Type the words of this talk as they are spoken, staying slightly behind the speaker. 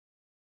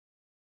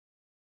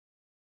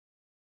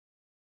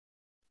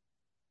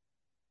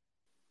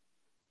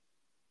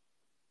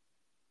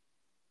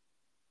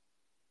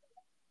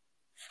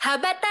羽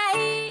ばた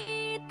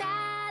いた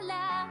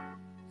ら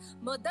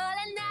戻れな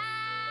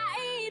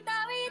いと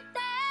言って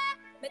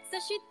目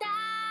指した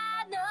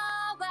の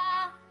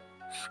は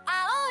青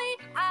い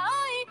青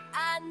い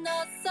あの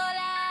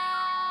空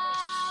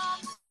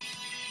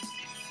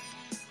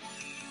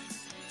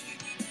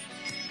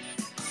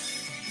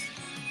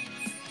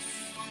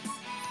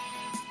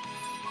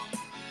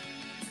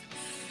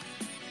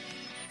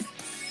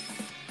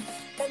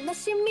悲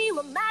しみ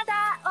はま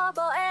だ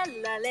覚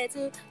えられ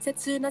ず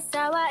切な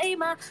さは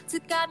今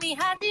掴み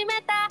始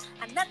めたあ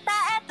なた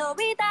へ飛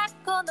び出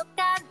この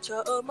感情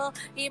も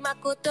今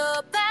言葉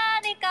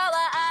に変わ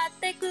っ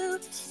てく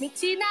未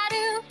知な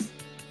る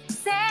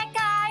世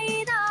界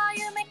の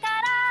夢か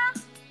ら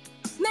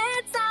目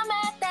覚め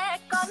て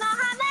この羽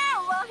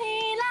を広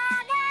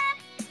げ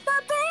飛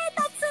び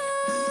立つ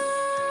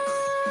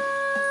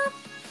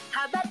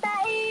羽ばた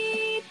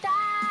いた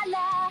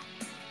ら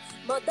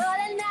戻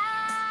れな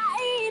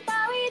いと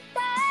言って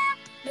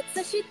目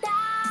指した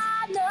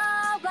の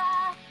は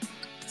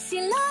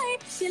白い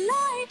白い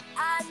あ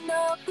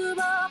の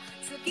雲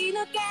突き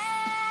抜け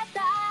た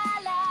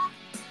ら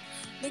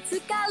見つ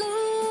かる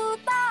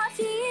と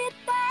知っ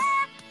て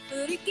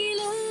振り切る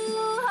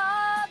ほ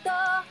ど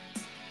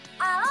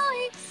青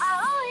い青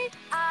い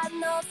あ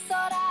の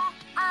空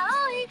青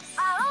い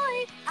青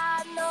いあ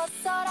の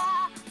空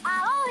青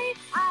い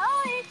青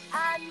いあ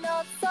の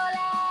空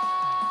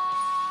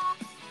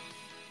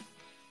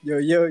Yo,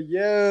 yo,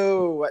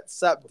 yo.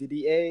 What's up,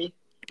 DDA?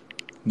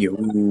 Yo.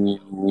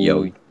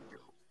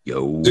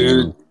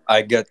 Dude,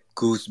 I got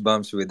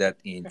goosebumps with that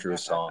intro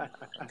song.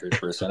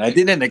 100%. I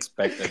didn't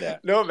expect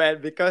that. No, man,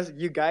 because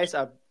you guys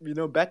are,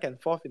 back and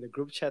forth in the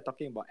group chat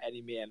talking about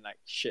anime and like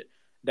shit.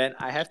 Then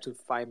I have to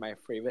find my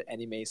favorite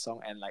anime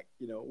song and like,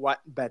 what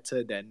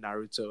better than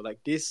Naruto? Like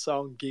this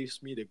song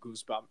gives me the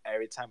goosebump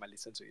every time I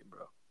listen to it,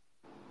 bro.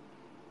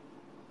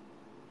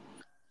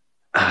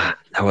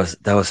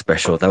 That was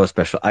special. That was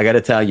special. I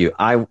gotta tell you,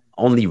 I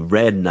only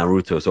read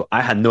Naruto, so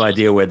I had no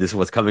idea where this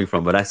was coming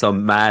from. But I saw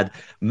mad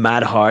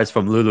hearts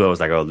from Lulu. I was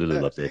like, oh, Lulu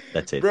loves it.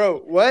 That's it. Bro,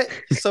 what?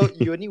 So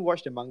you only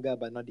watched the manga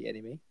but not the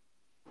anime?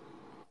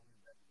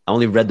 I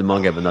only read the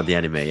manga but not the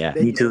anime. Yeah,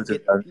 Me too.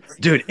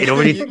 dude. It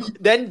already.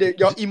 Then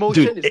your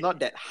emotion is not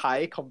that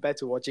high compared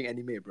to watching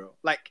anime, bro.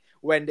 Like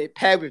when they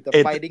pair with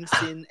the fighting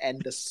scene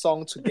and the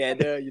song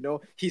together,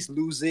 he's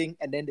losing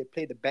and then they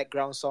play the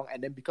background song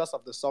and then because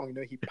of the song,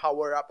 he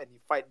power up and he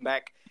fight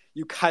back.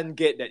 You can't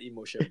get that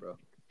emotion, bro.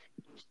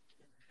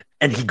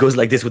 And he goes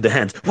like this with the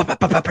hands.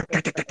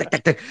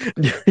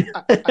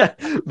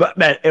 But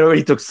man, it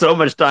already took so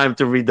much time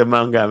to read the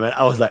manga, man.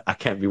 I was like, I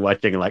can't be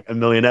watching like a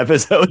million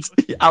episodes.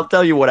 I'll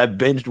tell you what I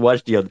binged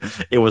watched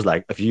it was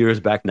like a few years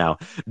back now.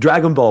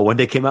 Dragon Ball, when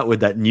they came out with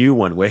that new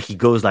one where he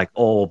goes like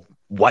all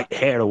white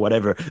hair or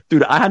whatever.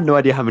 Dude, I had no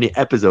idea how many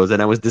episodes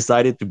and I was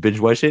decided to binge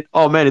watch it.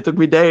 Oh man, it took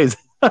me days.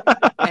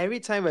 Every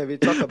time when we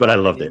talk about but I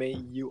loved anime, it.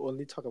 you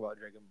only talk about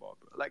Dragon Ball,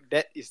 bro. Like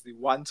that is the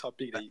one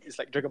topic that it's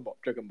like Dragon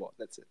Ball.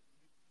 That's it.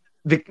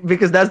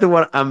 Because that's the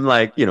one I'm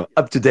like,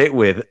 up to date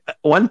with.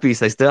 One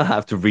Piece, I still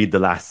have to read the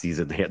last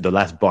season here, the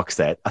last box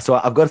set. So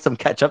I've got some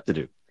catch up to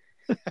do.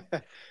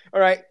 All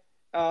right.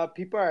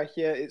 People are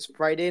here. It's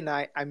Friday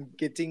night. I'm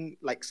getting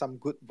like some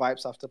good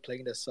vibes after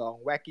playing the song.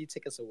 Wacky,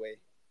 take us away.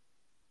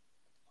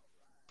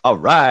 All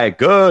right.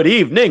 Good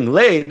evening,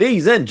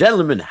 ladies and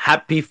gentlemen.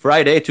 Happy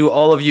Friday to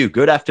all of you.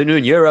 Good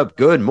afternoon, Europe.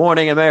 Good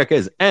morning,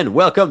 Americas. And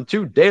welcome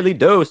to Daily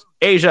Dose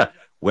Asia,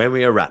 where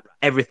we wrap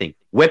everything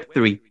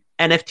Web3,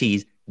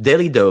 NFTs,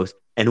 Daily Dose,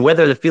 and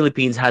whether the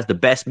Philippines has the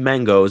best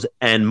mangoes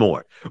and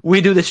more.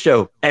 We do this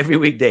show every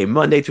weekday,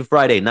 Monday to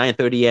Friday,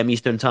 9:30 a.m.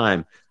 Eastern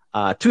Time,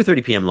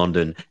 2:30 p.m.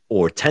 London,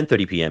 or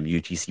 10:30 p.m.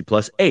 UTC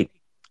 +8.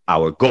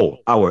 Our goal,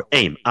 our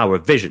aim, our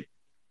vision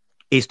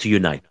is to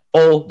unite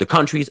all the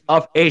countries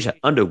of Asia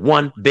under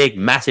one big,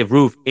 massive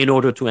roof in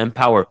order to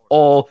empower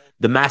all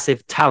the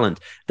massive talent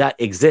that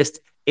exists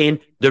in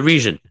the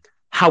region.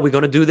 How are we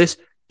going to do this?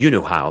 You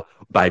know how.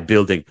 By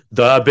building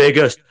the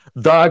biggest,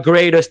 the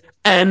greatest,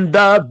 and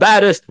the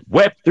baddest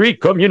Web3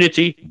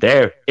 community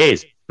there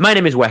is. My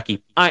name is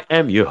Wacky. I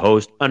am your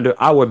host under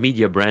our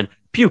media brand,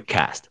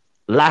 Pewcast.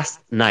 Last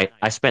night,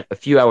 I spent a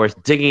few hours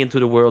digging into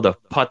the world of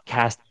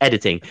podcast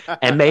editing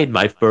and made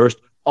my first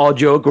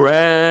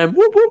audiogram.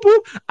 Whoop, whoop,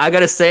 whoop. I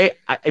gotta say,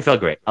 it felt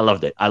great. I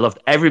loved it. I loved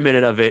every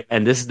minute of it.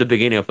 And this is the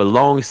beginning of a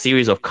long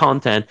series of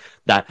content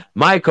that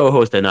my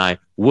co-host and I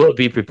will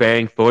be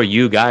preparing for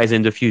you guys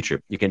in the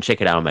future. You can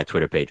check it out on my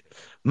Twitter page.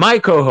 My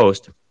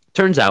co-host,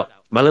 turns out,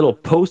 my little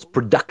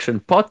post-production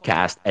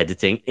podcast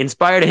editing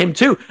inspired him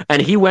too.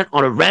 And he went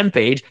on a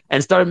rampage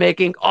and started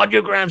making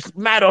audiograms,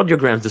 mad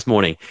audiograms this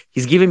morning.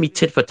 He's giving me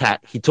tit for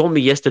tat. He told me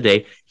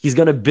yesterday he's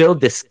going to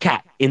build this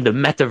cat in the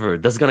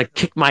metaverse that's going to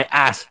kick my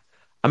ass.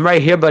 I'm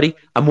right here, buddy.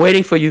 I'm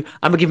waiting for you.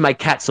 I'm going to give my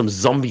cat some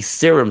zombie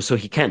serum so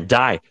he can't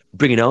die.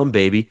 Bring it on,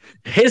 baby.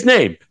 His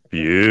name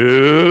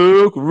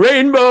Puke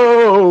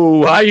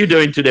Rainbow. How are you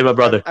doing today, my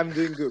brother? I'm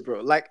doing good,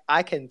 bro. Like,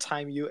 I can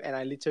time you, and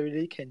I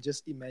literally can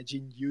just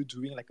imagine you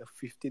doing like a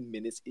 15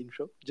 minutes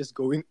intro, just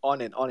going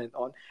on and on and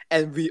on,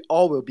 and we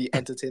all will be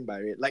entertained by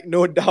it. Like,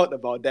 no doubt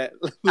about that.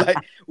 Like,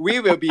 we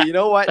will be, you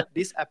know what?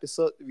 This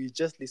episode, we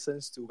just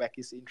listens to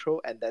Wacky's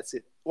intro, and that's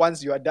it.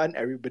 Once you are done,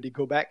 everybody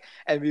go back,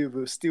 and we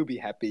will still be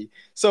happy.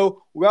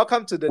 So,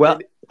 welcome to the... Well,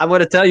 I'm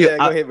going to tell you, Yeah,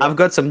 go ahead, bro. I've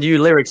got some new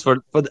lyrics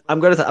I've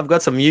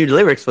got some new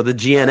lyrics for the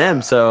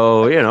GNM, so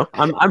you know,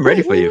 I'm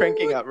ready for you.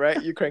 Cranking up, right?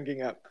 You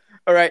cranking up.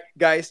 All right,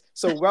 guys.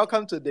 So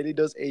welcome to Daily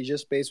Dose Asia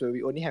space, where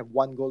we only have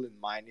one goal in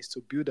mind: is to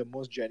build the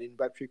most genuine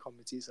Web3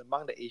 communities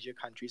among the Asia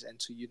countries and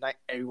to unite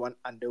everyone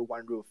under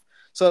one roof.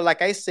 So,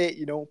 like I said,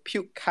 you know,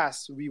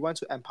 Pukecast, we want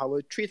to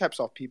empower three types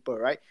of people,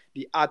 right?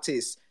 The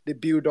artists, the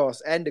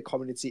builders, and the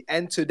community.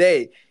 And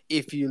today,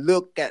 if you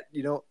look at,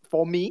 you know,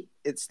 for me,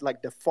 it's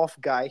like the fourth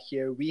guy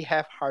here. We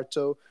have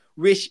Harto,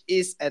 which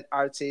is an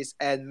artist,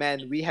 and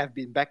man, we have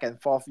been back and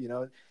forth, you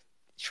know,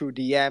 through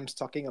DMs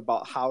talking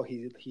about how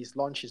he's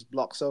launched his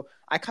blog. So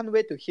I can't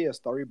wait to hear your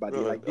story, buddy.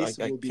 Like this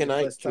will be the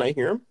first time. Can I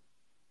hear him?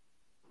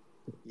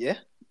 Yeah.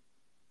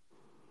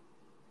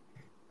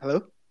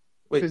 Hello?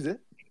 Wait. Who's it?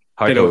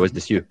 Harto, was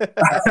this you?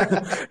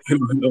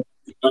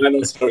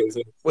 No, sorry.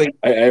 Wait.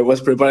 I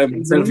was preparing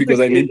myself because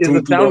I need is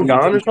to the sound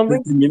gone or something?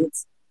 15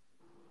 minutes.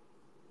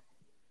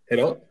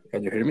 Hello?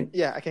 Can you hear me?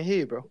 Yeah, I can hear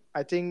you, bro.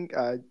 I think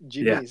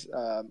Jimmy is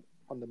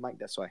on the mic,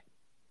 that's why.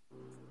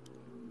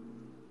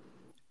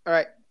 All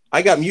right.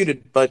 I got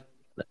muted, but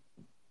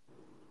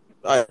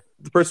the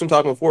person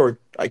talking before,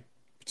 I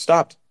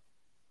stopped.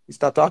 He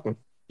stopped talking.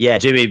 Yeah,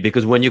 Jimmy,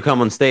 because when you come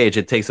on stage,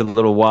 it takes a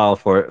little while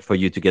for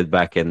you to get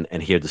back and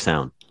hear the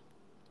sound.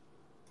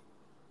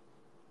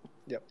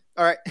 Yep.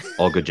 All right.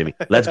 All good, Jimmy.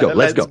 Let's go.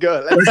 Let's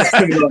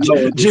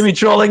go. Jimmy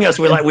trolling us.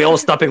 We all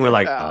stopping. We're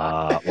like,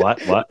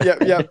 what?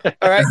 Yep.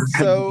 All right.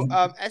 So,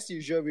 as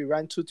usual, we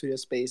run two Twitter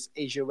space,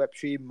 Asia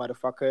Web3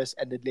 motherfuckers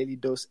and the Daily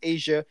Dose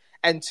Asia.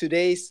 And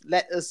today's,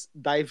 let us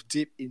dive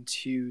deep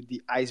into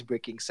the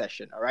ice-breaking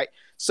session. All right.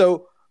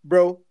 So,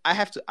 bro, I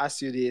have to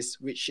ask you this,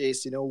 which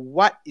is, you know,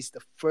 what is the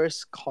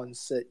first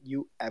concert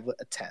you ever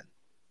attend?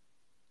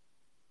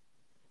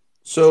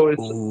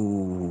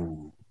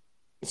 So,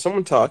 is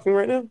someone talking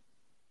right now?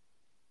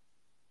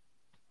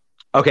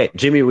 Okay,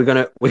 Jimmy, we're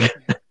gonna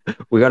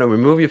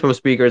remove you from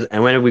speakers,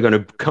 and when we're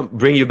gonna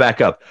bring you back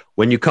up.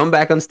 When you come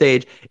back on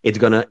stage, it's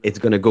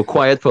gonna go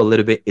quiet for a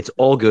little bit. It's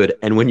all good,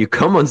 and when you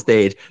come on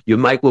stage, your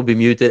mic will be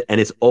muted,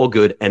 and it's all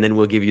good. And then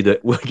we'll give you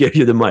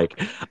the mic.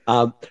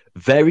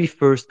 Very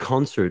first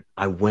concert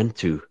I went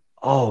to.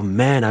 Oh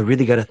man, I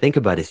really gotta think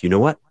about this. You know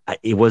what? I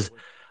was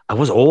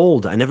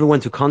old. I never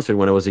went to concert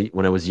when I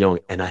was young,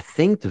 and I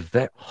think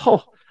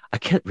I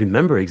can't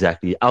remember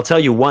exactly. I'll tell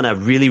you one I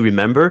really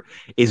remember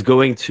is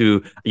going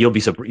to. You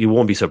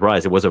won't be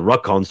surprised. It was a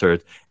rock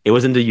concert. It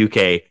was in the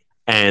UK,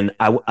 and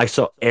I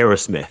saw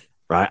Aerosmith.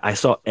 Right, I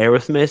saw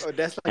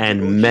Aerosmith,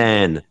 and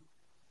man,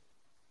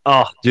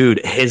 oh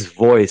dude, his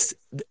voice.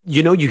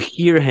 You know, you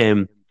hear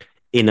him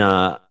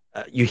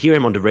you hear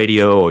him on the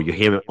radio or you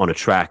hear him on a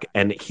track,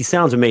 and he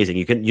sounds amazing.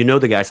 You know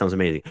the guy sounds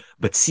amazing,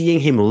 but seeing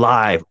him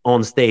live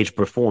on stage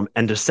perform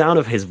and the sound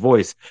of his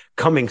voice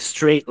coming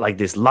straight like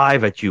this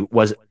live at you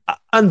was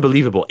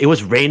unbelievable. It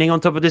was raining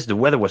on top of this. The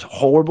weather was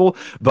horrible,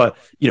 but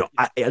you know,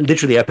 I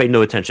paid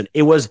no attention.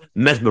 It was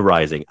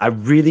mesmerizing. I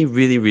really,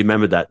 really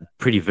remember that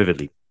pretty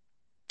vividly.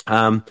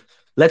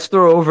 Let's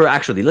throw over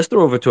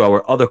to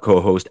our other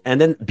co-host, and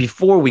then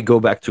before we go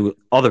back to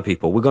other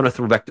people, we're gonna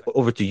throw back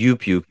over to you,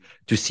 Puke,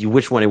 to see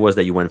which one it was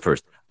that you went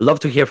first. Love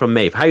to hear from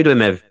Maeve. How you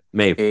doing,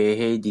 Maeve?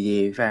 Hey,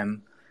 DDA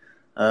fam.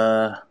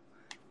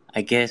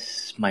 I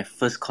guess my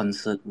first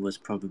concert was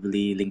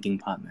probably Linkin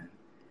Park, man.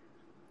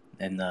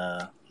 And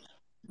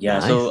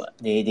nice. So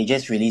they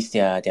just released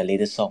their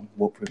latest song,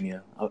 World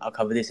Premiere. I'll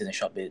cover this in a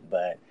short bit,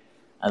 but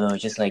I don't know,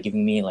 just like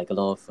giving me like a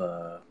lot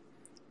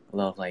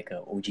of like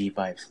OG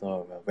vibes, a lot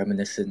of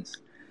reminiscence.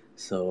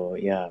 So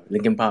yeah,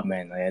 Linkin Park,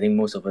 man. I think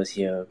most of us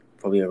here,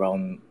 probably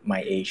around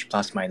my age,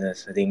 plus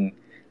minus. I think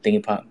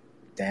Linkin Park,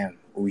 damn,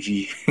 OG.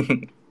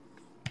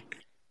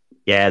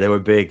 Yeah, they were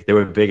big. They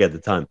were big at the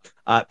time.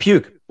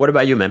 Puke, what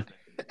about you, man?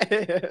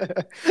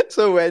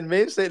 So when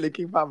Maeve said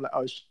Linkin Park, I'm like,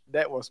 oh,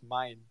 that was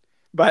mine.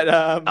 But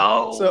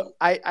so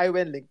I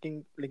went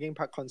Linkin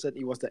Park concert.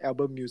 It was the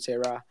album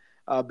Mutera.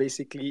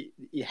 Basically,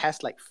 it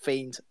has like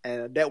Faint,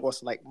 and that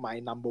was like my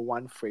number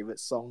one favorite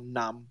song,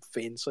 Numb,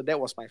 Faint. So that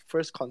was my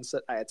first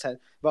concert I attended.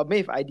 But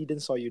Maeve, I didn't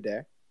saw you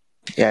there.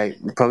 Yeah,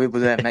 we probably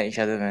wouldn't have met each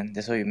other, man.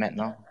 That's why we met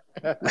now.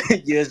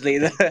 Years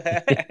later.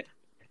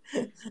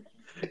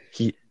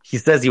 He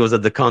says he was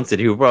at the concert.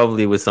 He was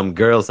probably with some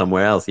girl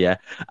somewhere else. Yeah.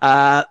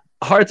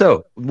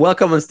 Harto,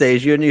 welcome on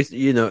stage. You're new.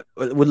 You know,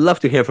 would love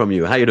to hear from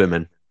you. How you doing,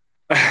 man?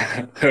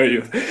 How are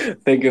you?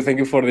 Thank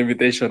you for the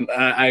invitation.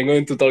 I'm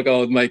going to talk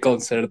about my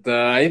concert.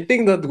 I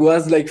think that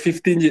was like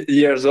 15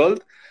 years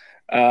old.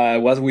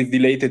 Was with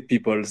Delighted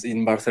Peoples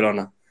in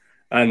Barcelona,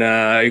 and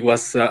I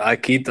was a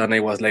kid, and I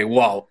was like,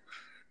 wow,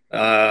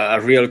 a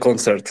real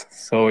concert.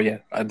 So yeah,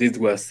 this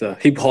was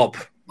hip hop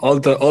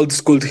old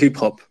school hip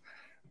hop.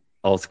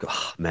 Old school,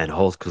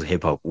 old school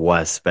hip hop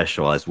was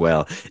special as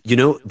well. You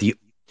know, the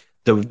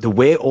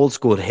way old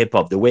school hip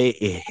hop, the way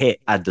it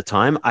hit at the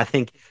time, I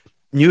think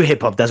new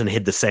hip hop doesn't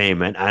hit the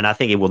same, and I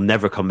think it will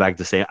never come back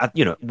the same.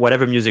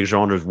 Whatever music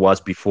genres was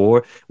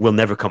before will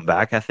never come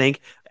back, I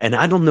think. And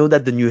I don't know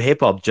that the new hip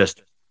hop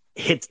just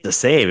hits the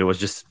same. It was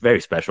just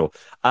very special.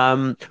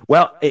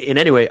 Well, in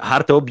any way,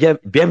 Harto,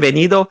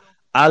 bienvenido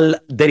al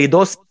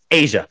Deridos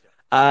Asia.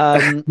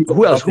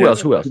 Who else? Who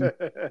else? Who else?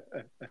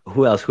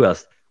 Who else? Who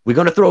else? We're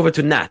gonna throw over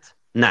to Nat.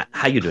 Nat,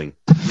 how you doing?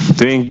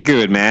 Doing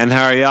good, man.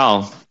 How are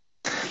y'all?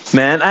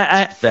 Man,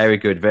 I very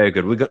good, very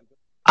good.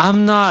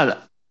 I'm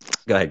not.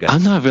 Go ahead.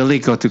 I'm not really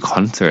going to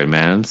concert,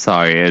 man. I'm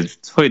sorry.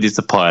 It's pretty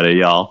disappointed,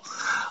 y'all.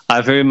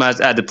 I very much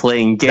at the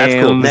playing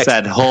games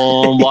at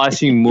home,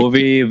 watching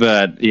movie,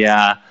 but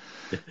yeah.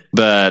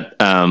 But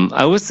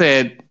I would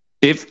say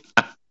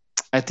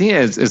I think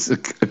it's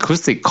an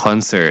acoustic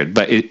concert,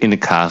 but in a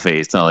cafe.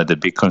 It's not like the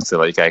big concert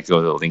like I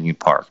go to Linkin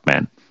Park,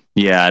 man.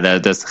 Yeah,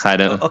 that's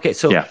kind of okay.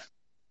 So yeah.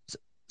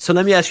 So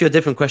let me ask you a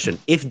different question.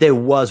 If there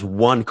was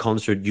one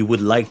concert you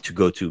would like to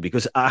go to,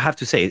 because I have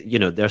to say,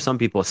 there are some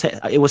people say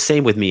it was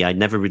same with me. I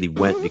never really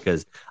went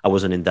because I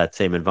wasn't in that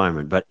same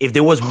environment. But if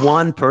there was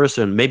one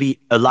person, maybe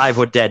alive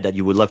or dead, that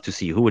you would love to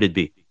see, who would it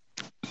be?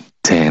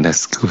 Dang,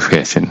 that's a good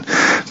question.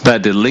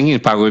 But the Linkin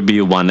Park would be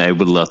one I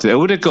would love to. I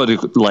would go to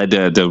like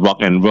the rock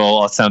and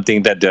roll or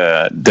something that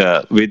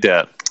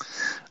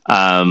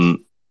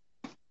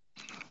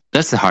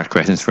that's a hard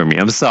question for me.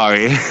 I'm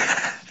sorry.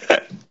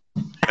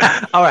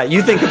 All right,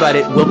 you think about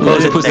it. We'll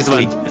close it next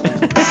week.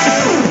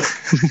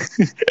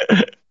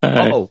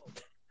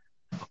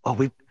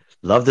 We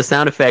love the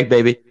sound effect,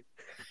 baby.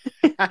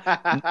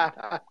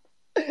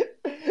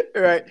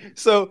 Right.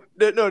 So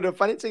the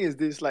funny thing is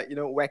this, like,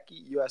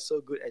 Wacky, you are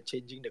so good at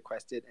changing the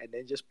question and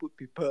then just put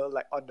people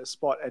like on the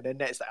spot, and then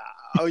that's like,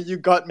 oh, you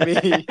got me.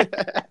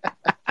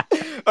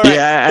 All right.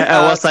 Yeah,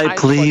 I was like,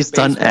 please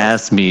don't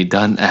ask me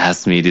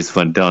this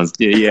one, don't.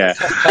 Yeah.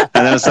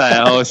 And I was like,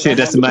 oh shit,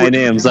 that's my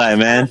name, sorry,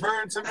 man.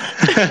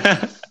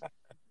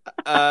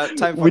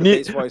 Time for the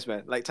bass voice,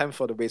 man. Like, time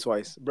for the bass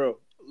voice, bro.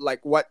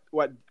 Like,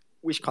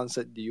 which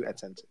concert do you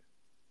attend to?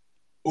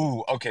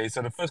 Oh, okay.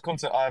 So the first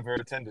concert I ever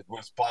attended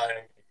was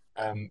by,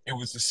 it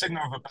was the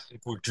singer of a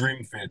band called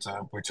Dream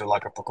Theater, which are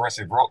like a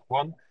progressive rock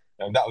one,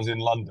 and that was in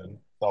London.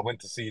 So I went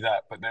to see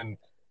that. But then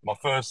my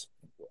first,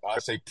 I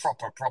say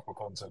proper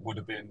concert would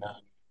have been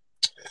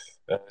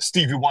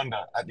Stevie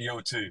Wonder at the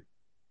O2.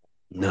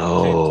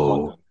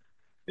 No,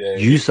 yeah,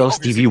 you saw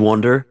Stevie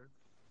Wonder?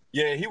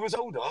 Yeah, he was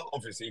older,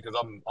 obviously, because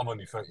I'm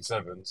only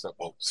 37, so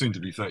soon to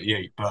be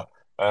 38. But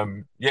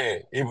yeah,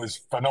 it was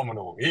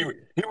phenomenal. He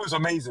was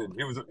amazing.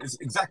 It's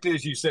exactly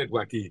as you said,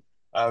 Wacky.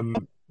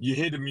 You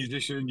hear the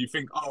musician, you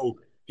think, oh,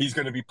 he's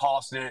going to be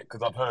past it,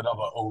 because I've heard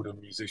other older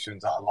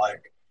musicians that I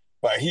like.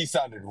 But he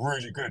sounded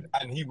really good,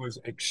 and he was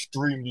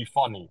extremely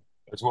funny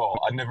as well.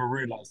 I never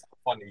realized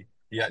how funny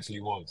he actually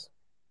was.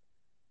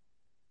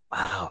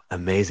 Wow,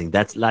 amazing.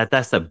 That's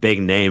a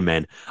big name,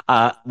 man.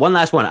 One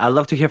last one. I'd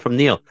love to hear from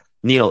Neil.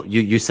 Neil,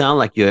 you sound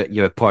like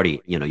you're a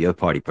party, you're a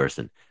party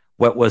person.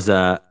 What was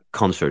a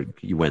concert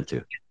you went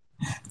to?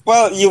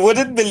 Well, you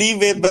wouldn't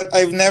believe it, but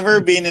I've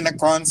never been in a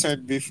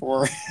concert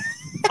before.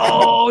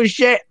 Oh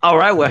shit! All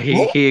right, well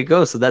here you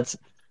go. So that's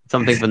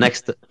something for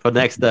next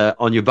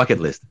on your bucket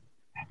list.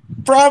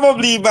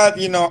 Probably, but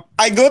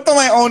I go to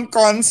my own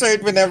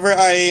concert whenever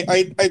I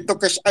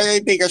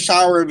take a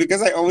shower,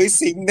 because I always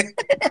sing there.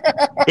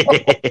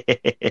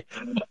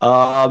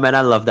 Oh man,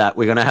 I love that.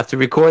 We're gonna have to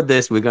record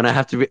this. We're gonna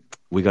have to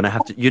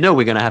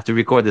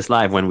record this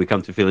live when we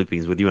come to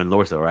Philippines with you and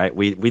Lorso, right?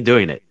 We're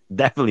doing it.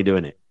 Definitely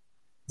doing it.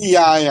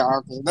 Yeah,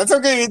 okay. That's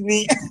okay with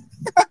me.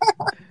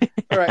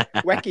 All right,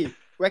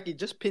 Wacky,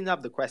 just pin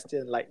up the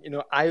question. Like,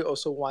 I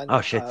also want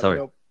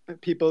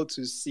people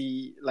to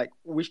see like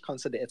which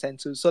concert they attend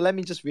to. So let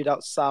me just read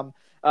out some.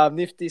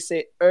 Nifty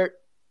say Earth,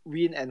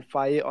 Wind and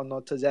Fire on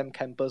Notre Dame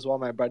campus while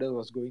my brother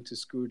was going to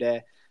school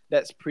there.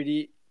 That's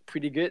pretty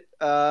good.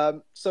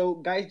 So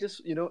guys,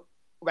 just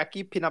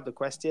Wacky, pin up the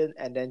question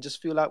and then just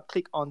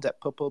click on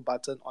that purple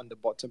button on the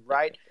bottom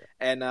right.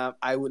 And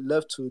I would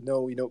love to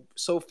know,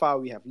 so far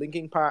we have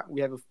Linkin Park,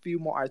 we have a few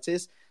more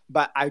artists,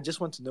 but I just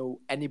want to know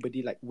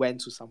anybody like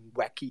went to some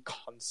Wacky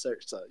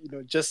concerts.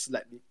 Just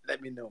let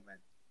me know, man.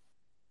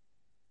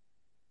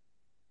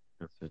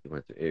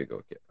 Here you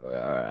go. Okay.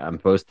 I'm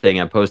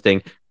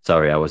posting.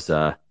 Sorry, I was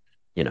I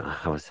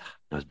was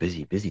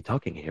busy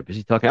talking here.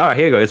 All right,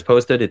 here you go. It's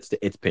posted.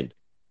 It's pinned.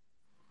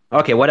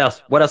 Okay, what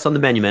else? What else on the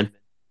menu, man?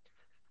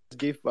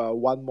 Give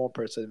one more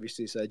person, which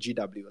is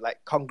GW. Like,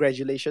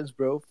 congratulations,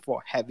 bro,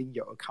 for having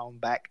your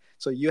account back.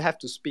 So you have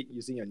to speak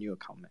using your new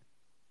account, man.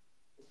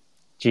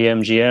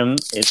 GM,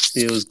 it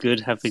feels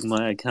good having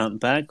my account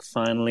back.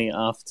 Finally,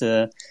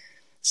 after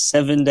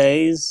 7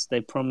 days,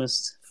 they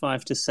promised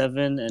 5 to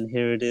 7, and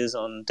here it is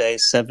on day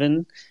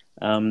 7.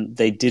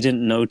 They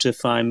didn't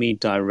notify me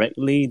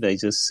directly. They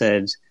just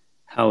said,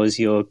 how is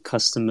your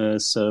customer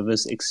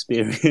service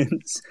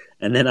experience?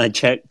 And then I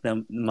checked,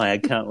 my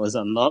account was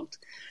unlocked.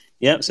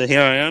 Yep, so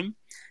here I am.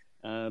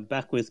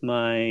 Back with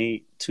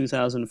my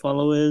 2,000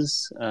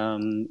 followers.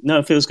 No,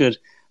 it feels good.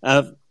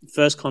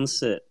 First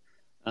concert.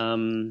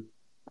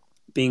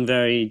 Being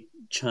very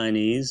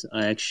Chinese,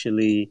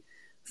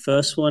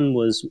 first one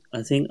was,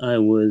 I think I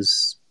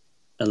was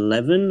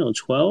 11 or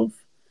 12.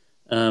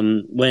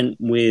 Went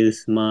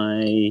with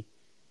my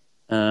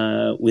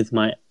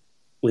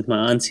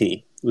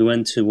auntie. We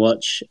went to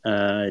watch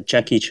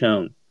Jackie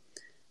Chan,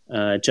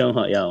 Zheng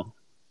Haoyao,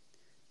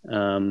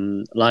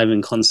 live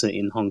in concert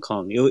in Hong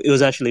Kong. It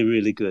was actually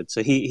really good.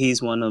 So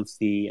he's one of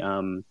the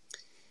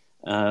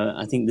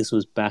I think this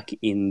was back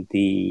in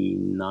the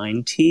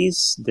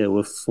 90s. There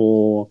were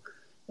four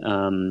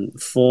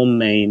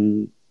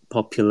main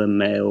popular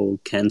male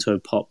canto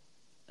pop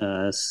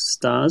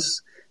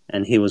stars,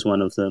 and he was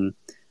one of them.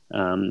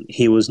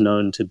 He was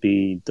known to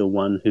be the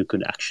one who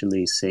could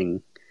actually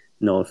sing.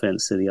 No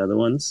offense to the other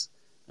ones.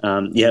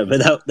 But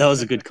that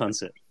was a good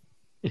concert.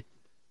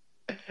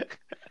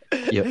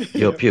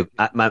 Yo, Puke.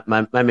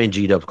 My man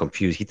G-Dub's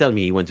confused. He telling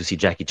me he went to see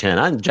Jackie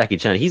Chan. Jackie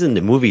Chan, he's in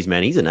the movies,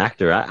 man. He's an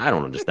actor. I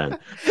don't understand.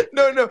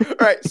 No. All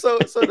right. So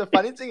the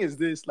funny thing is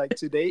this: like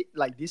today,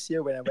 like this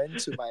year, when I went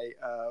to my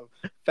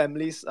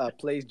family's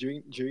place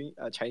during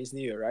Chinese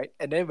New Year, right?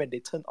 And then when they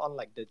turned on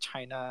like the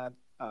China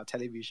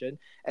television,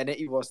 and then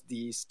it was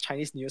the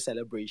Chinese New Year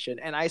celebration,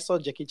 and I saw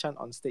Jackie Chan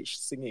on stage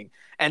singing,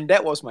 and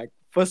that was my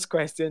first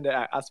question that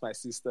I asked my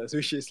sister.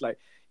 So she's like,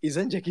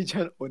 isn't Jackie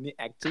Chan only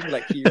acting?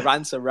 Like he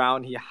runs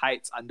around, he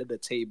hides under the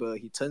table,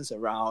 he turns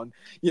around,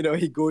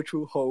 he go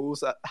through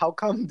holes. How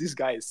come this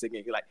guy is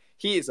singing? Like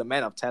he is a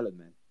man of talent,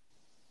 man.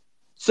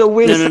 So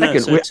wait a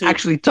second, so we're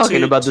actually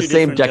talking about the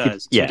same Jackie.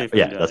 Yeah.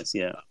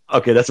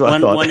 Okay, that's what I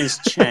thought. One is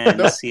Chan,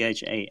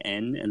 Chan,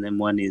 and then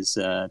one is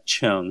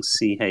Cheung,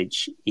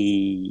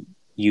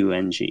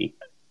 Cheung.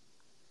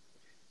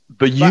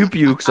 But you,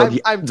 Puke, so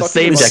I'm the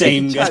same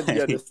Jackie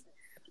Chan.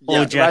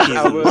 All Jackies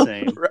are the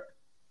same.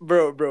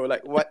 Bro,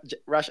 like what?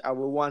 Rush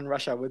Hour 1,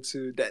 Rush Hour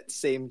 2, that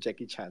same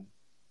Jackie Chan.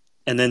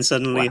 And then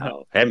suddenly,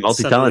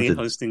 multi-talented,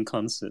 hosting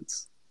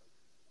concerts.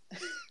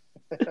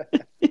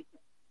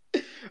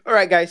 All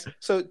right, guys.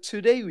 So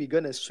today we're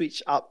gonna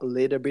switch up a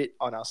little bit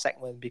on our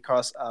segment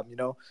because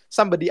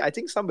somebody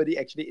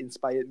actually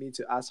inspired me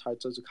to ask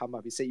Harto to come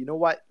up. He said, you know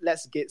what?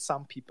 Let's get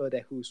some people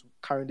that who's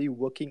currently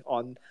working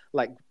on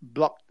like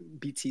block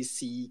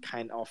BTC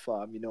kind of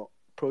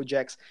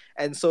projects.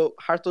 And so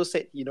Harto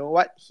said, you know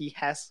what? He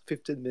has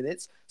 15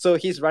 minutes. So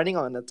he's running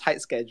on a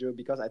tight schedule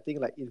because I think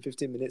like in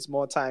 15 minutes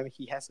more time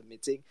he has a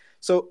meeting.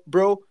 So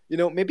bro,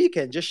 maybe you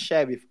can just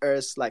share with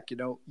us like,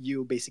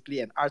 you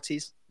basically an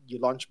artist. You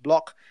launch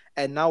Block,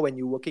 and now when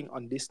you're working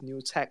on this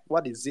new tech,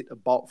 what is it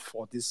about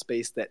for this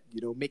space that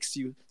makes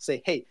you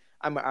say, hey,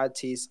 I'm an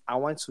artist, I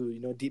want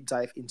to deep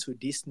dive into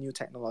this new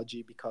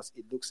technology because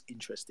it looks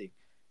interesting?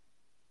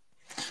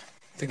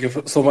 Thank you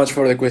so much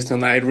for the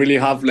question. I really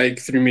have like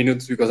 3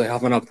 minutes because I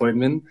have an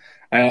appointment.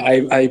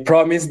 I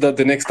promise that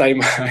the next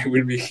time I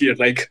will be here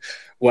like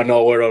 1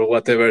 hour or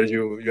whatever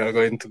you are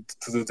going to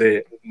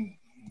do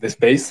the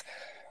space.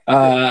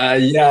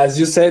 As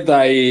you said,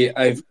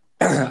 I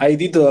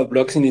did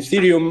blocks in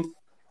Ethereum.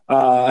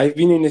 I've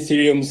been in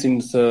Ethereum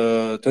since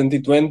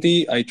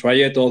 2020. I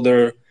tried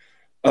other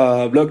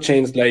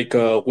blockchains like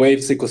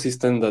Waves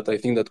ecosystem that I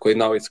think that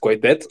now it's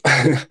quite dead.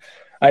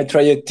 I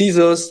tried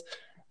Tezos,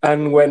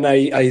 and when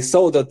I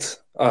saw that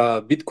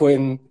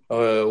Bitcoin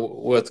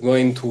was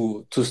going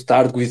to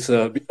start with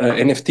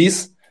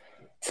NFTs,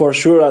 for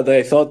sure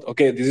I thought,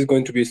 okay, this is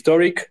going to be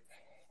historic.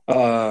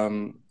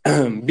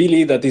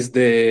 Billy, that is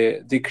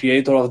the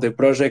creator of the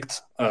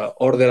project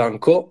Order &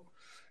 Co.,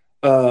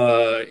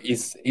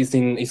 is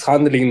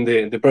handling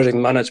the project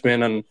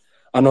management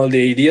and all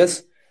the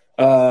ideas.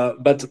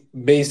 But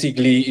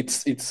basically,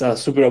 it's a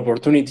super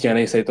opportunity, and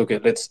I said, okay,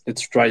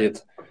 let's try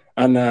it.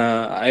 And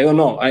I don't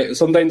know.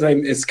 Sometimes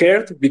I'm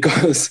scared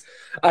because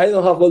I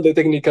don't have all the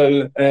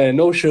technical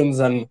notions,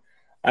 and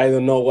I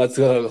don't know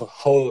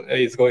how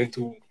it's going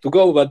to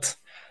go. But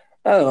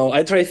I don't know.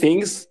 I try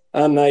things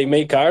and I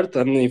make art,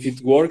 and if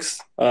it works,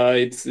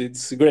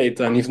 it's great.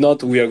 And if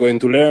not, we are going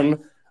to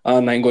learn,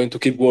 and I'm going to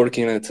keep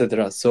working,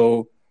 etc.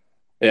 So,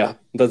 yeah,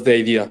 that's the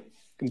idea: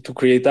 to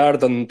create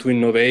art and to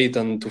innovate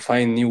and to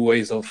find new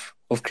ways of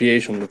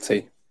creation. Let's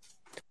say.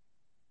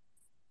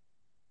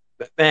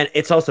 Man,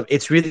 it's awesome.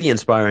 It's really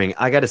inspiring.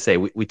 I got to say,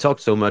 we talk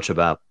so much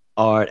about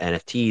art,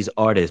 NFTs,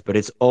 artists, but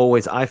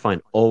I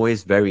find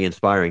always very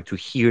inspiring to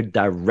hear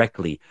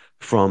directly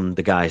from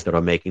the guys that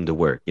are making the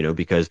work,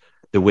 because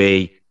the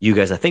way you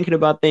guys are thinking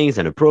about things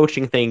and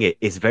approaching things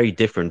is very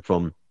different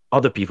from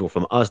other people,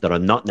 from us that are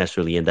not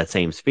necessarily in that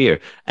same sphere.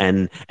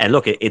 And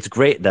look, it's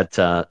great that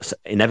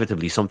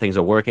inevitably some things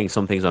are working,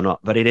 some things are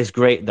not, but it is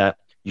great that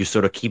you're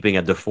sort of keeping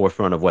at the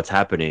forefront of what's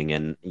happening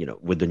and,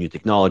 with the new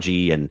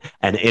technology and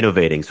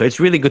innovating. So it's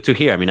really good to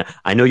hear. I mean,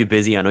 I know you're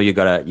busy. I know you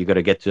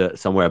gotta get to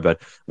somewhere,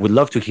 but would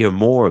love to hear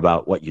more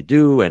about what you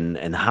do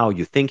and how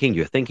you're thinking,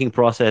 your thinking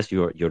process,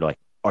 your like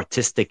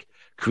artistic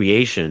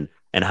creation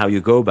and how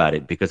you go about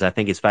it, because I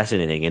think it's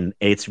fascinating. And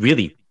it's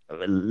really,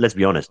 let's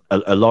be honest,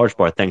 a large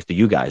part thanks to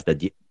you guys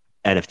that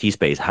NFT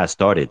space has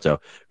started. So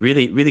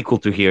really, really cool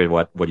to hear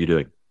what you're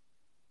doing.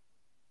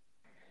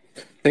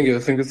 Thank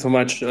you so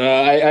much.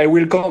 I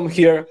will come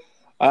here.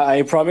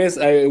 I promise.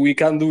 We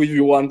can do, if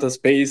you want, a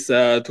space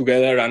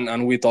together,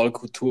 and we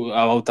talk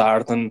about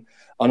art and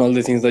all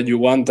the things that you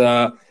want.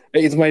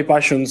 It's my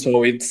passion,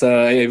 so it's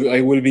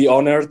I will be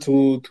honored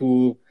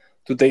to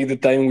take the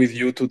time with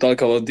you to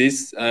talk about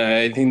this.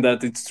 I think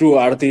that it's true.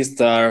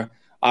 Artists are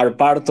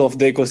part of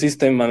the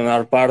ecosystem and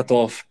are part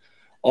of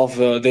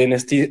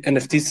the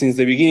NFT since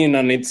the beginning,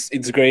 and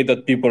it's great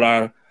that people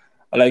are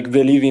like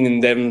believing in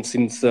them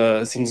since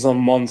some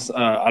months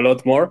a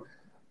lot more.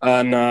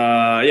 And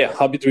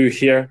happy to be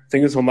here.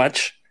 Thank you so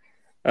much.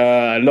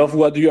 I love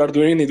what you are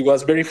doing. It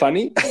was very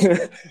funny.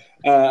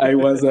 I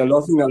was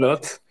laughing a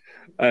lot.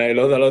 I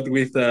laughed a lot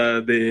with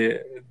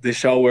the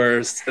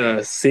showers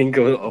sink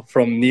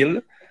from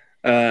Neil.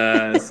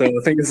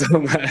 So thank you so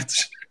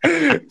much.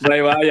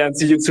 Bye bye and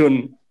see you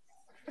soon.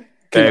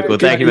 Very cool.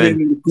 Thank you,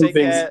 man. Cool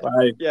things.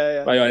 Bye.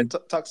 Yeah. Bye.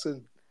 Talk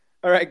soon.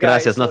 All right,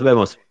 guys. Gracias. Nos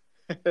vemos.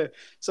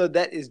 So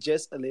that is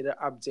just a little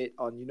update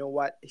on, you know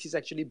what, he's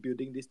actually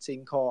building this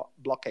thing called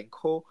Block &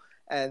 Co.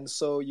 And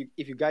so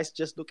if you guys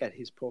just look at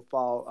his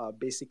profile,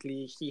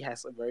 basically he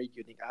has a very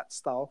unique art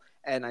style.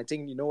 And I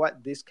think, you know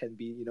what, this can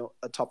be, you know,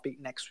 a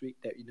topic next week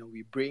that, you know,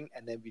 we bring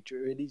and then we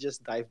really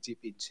just dive deep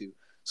into.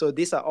 So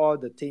these are all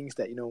the things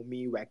that, you know,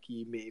 me,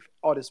 Wacky, Maeve,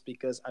 all the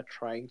speakers are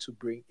trying to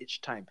bring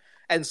each time.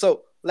 And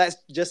so let's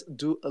just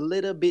do a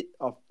little bit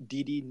of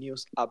DD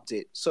News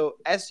update. So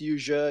as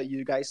usual,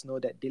 you guys know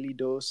that Daily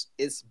Dose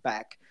is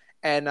back.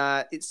 And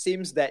it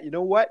seems that, you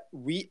know what,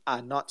 we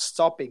are not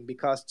stopping,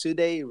 because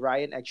today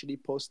Ryan actually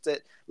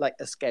posted like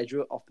a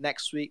schedule of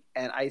next week.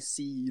 And I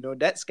see, you know,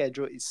 that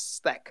schedule is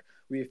stacked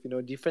with, you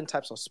know, different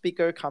types of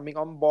speaker coming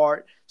on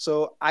board.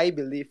 So I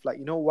believe, like,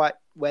 you know what,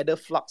 whether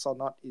flux or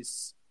not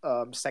is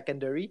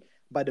secondary,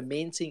 but the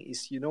main thing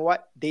is, you know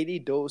what, Daily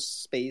Dose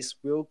space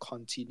will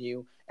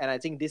continue. And I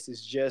think this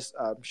is just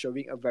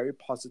showing a very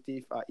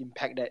positive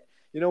impact that,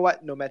 you know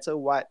what, no matter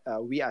what,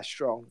 we are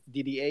strong.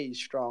 DDA is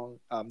strong.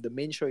 The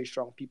main show is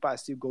strong. People are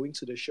still going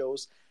to the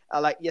shows.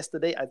 Like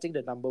yesterday, I think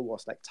the number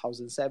was like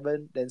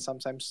 1,007, then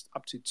sometimes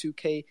up to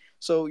 2K.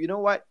 So you know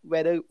what,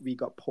 whether we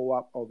got pull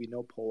up or we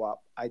no pull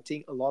up, I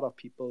think a lot of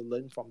people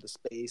learn from the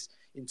space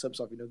in terms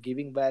of, you know,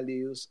 giving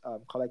values,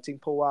 collecting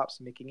pull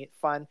ups, making it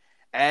fun,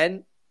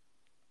 and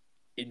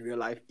in real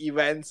life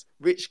events,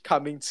 which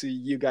coming to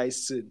you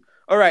guys soon.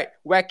 All right,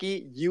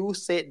 Wacky, you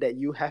said that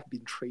you have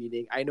been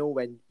training. I know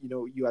when, you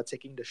know, you are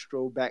taking the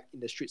stroll back in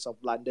the streets of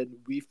London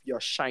with your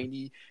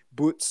shiny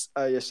boots,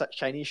 your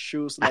shiny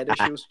shoes, leather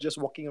shoes, just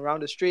walking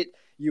around the street,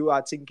 you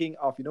are thinking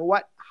of, you know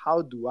what,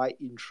 how do I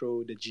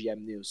intro the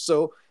GM news?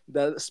 So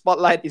the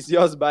spotlight is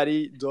yours,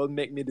 buddy. Don't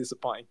make me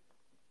disappoint.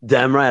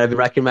 Damn right, I've been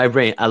racking my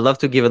brain. I'd love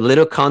to give a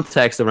little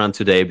context around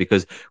today,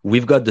 because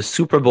we've got the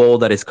Super Bowl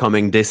that is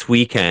coming this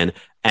weekend.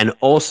 And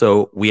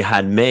also we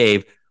had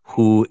Maeve,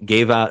 who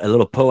gave out a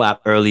little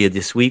POAP earlier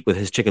this week with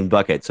his chicken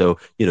bucket. So,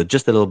 you know,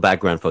 just a little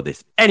background for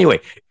this. Anyway,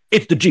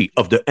 it's the G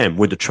of the M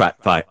with the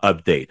TradFi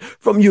update.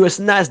 From US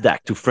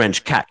NASDAQ to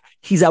French CAC,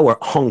 he's our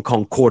Hong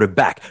Kong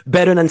quarterback.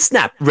 Better than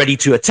Snap, ready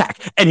to attack.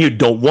 And you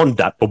don't want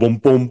that. Boom,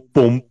 boom,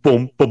 boom, boom,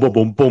 boom, boom,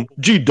 boom, boom.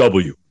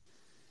 GW.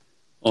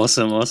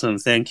 Awesome.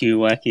 Thank you,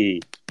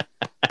 Wacky.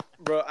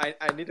 Bro, I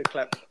need a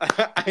clap.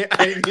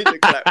 I need a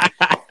clap.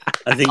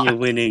 I think you're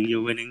winning.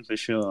 You're winning for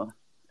sure.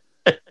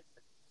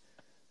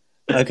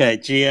 Okay,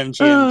 GM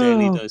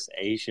Daily Dose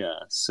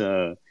Asia.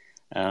 So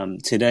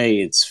today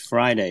it's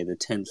Friday, the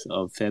 10th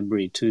of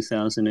February,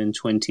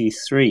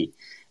 2023.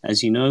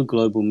 As you know,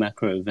 global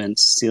macro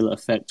events still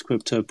affect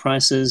crypto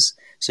prices.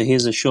 So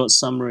here's a short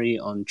summary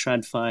on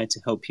TradFi to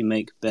help you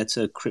make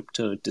better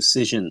crypto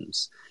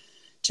decisions.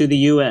 To the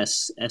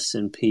US,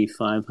 S&P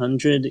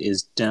 500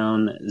 is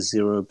down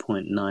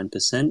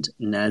 0.9%,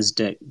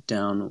 NASDAQ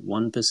down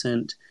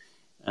 1%,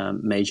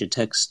 major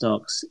tech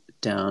stocks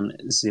down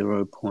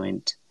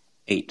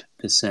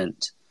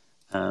 0.8%.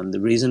 The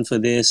reason for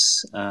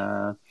this,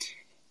 the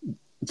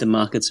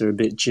markets are a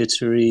bit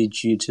jittery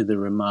due to the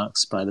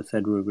remarks by the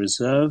Federal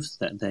Reserve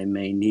that they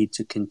may need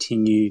to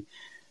continue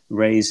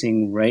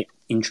raising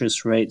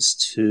interest rates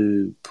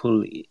to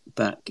pull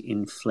back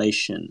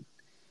inflation.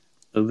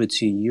 Over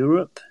to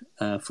Europe,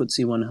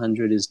 FTSE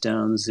 100 is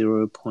down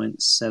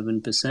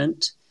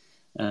 0.7%.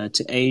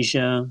 To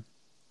Asia,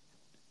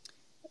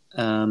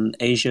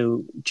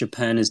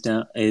 Japan is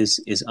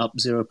up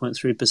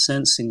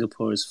 0.3%.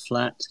 Singapore is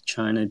flat.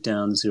 China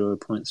down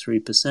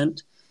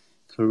 0.3%.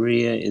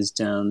 Korea is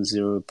down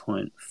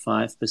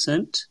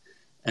 0.5%,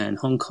 and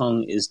Hong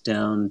Kong is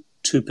down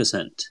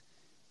 2%.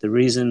 The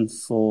reason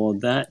for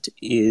that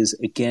is,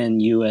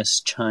 again,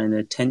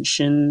 US-China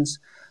tensions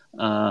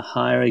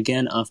higher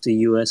again after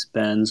US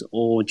bans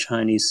all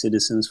Chinese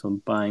citizens from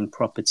buying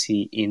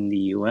property in the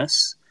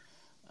US.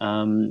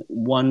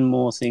 One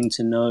more thing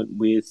to note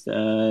with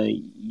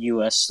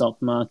US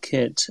stock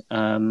market,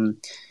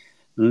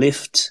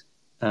 Lyft,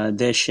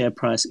 their share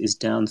price is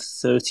down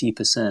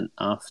 30%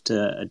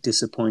 after a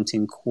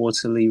disappointing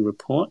quarterly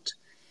report,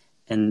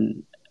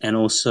 and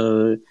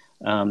also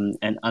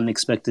an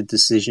unexpected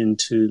decision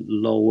to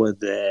lower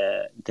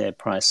their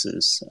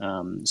prices.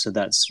 So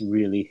that's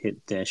really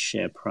hit their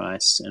share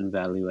price and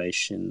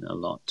valuation a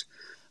lot.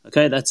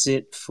 Okay, that's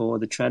it for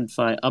the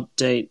TradFi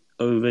update.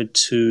 Over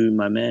to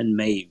my man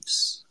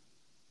Maves.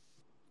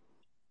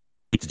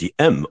 It's the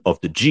M of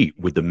the G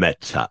with the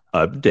meta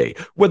update.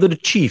 Whether the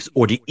Chiefs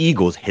or the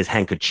Eagles, his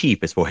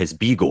handkerchief is for his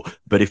beagle.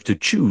 But if to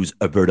choose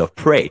a bird of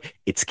prey,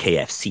 it's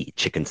KFC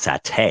chicken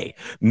satay.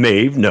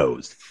 Maeve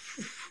knows.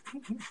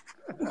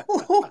 Stop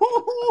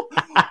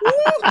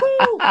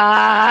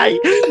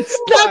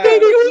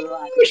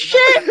it!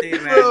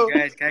 Shit, man, bro,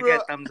 guys, can I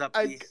get a thumbs up,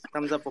 please?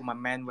 Thumbs up for my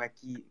man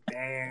Wacky.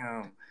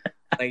 Damn,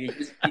 like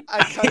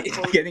I can't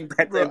it's getting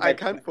better. Bro, I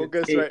can't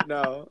focus right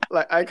now.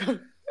 Like I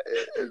can't.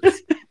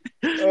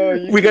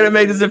 We gotta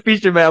make this a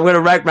feature, man. I'm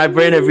gonna rack my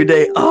brain every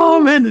day. Oh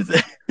man.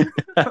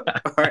 All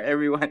right,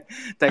 everyone.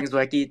 Thanks,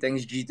 Wacky.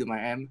 Thanks, G to my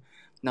M.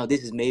 Now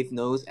this is Maeve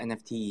Knows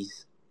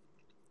NFTs.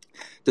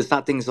 To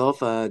start things off,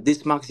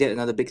 this marks yet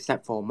another big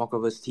step for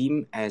Mokover's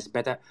team as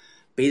beta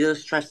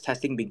stress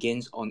testing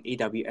begins on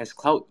AWS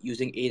Cloud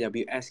using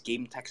AWS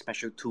Game Tech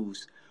Special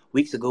Tools.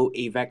 Weeks ago,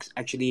 AVAX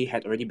actually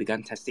had already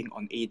begun testing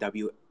on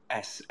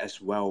AWS as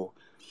well.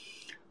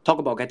 Talk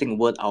about getting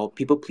word out.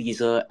 People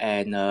Pleaser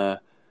and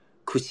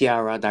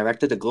Kusiara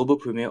directed the global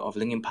premiere of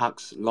Linkin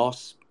Park's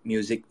Lost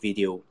music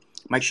video.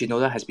 Mike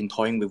Shinoda has been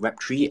toying with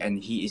Web3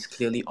 and he is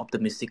clearly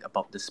optimistic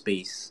about the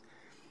space.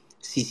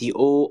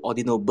 CCO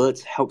Ordinal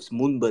Birds helps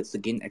Moonbirds to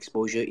gain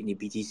exposure in the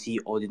BTC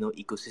Ordinal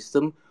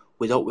ecosystem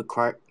without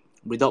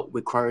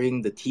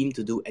requiring the team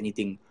to do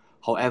anything.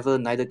 However,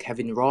 neither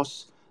Kevin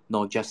Ross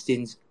nor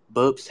Justin's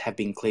Burbs have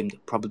been claimed,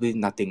 probably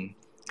nothing.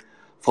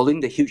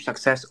 Following the huge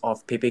success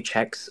of Pepe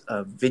Checks,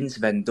 Vince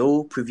Van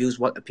Doe previews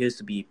what appears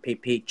to be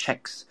Pepe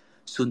Checks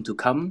soon to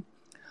come.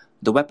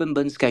 The weapon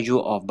burn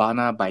schedule of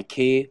Bana by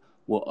K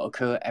will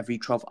occur every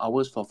 12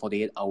 hours for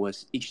 48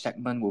 hours. Each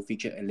segment will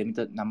feature a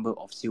limited number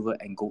of silver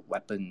and gold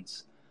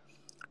weapons.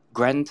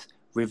 Grant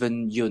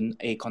Riven Yun,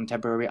 a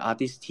contemporary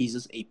artist,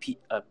 teases a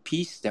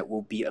piece that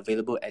will be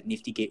available at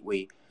Nifty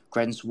Gateway.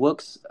 Grant's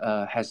works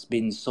has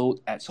been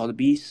sold at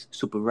Sotheby's,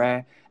 Super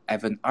Rare,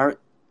 Avant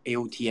Art,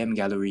 AOTM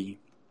Gallery.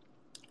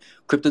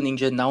 Crypto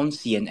Ninja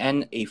announced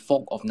CNN, a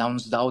fork of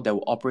Nouns DAO that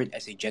will operate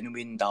as a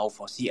genuine DAO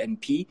for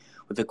CNP,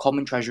 with a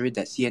common treasury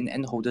that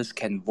CNN holders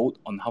can vote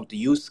on how to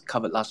use,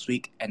 covered last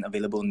week and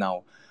available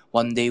now.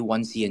 One day,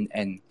 one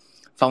CNN.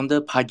 Founder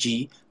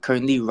Paji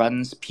currently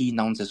runs P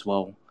Nouns as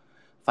well.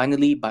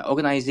 Finally, by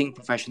organizing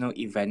professional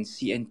events,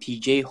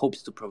 CNPJ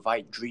hopes to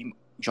provide dream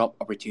job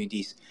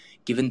opportunities.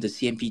 Given the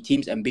CNP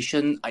team's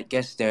ambition, I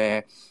guess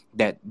that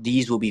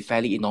these will be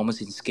fairly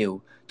enormous in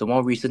scale. The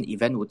more recent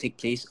event will take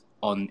place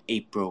on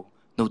April.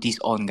 Notice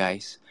on,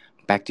 guys.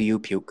 Back to you,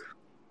 Puke.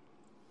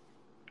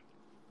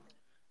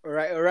 All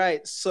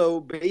right.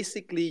 So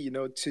basically,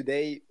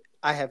 today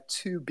I have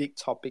two big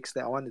topics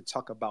that I want to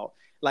talk about.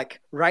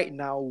 Like right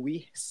now,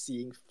 we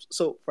seeing.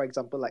 So, for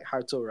example, like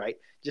Harto, right?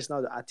 Just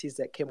now, the artist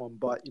that came on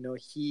board,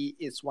 he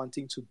is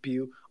wanting to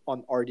build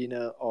on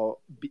Ordinal or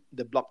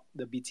the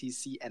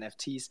BTC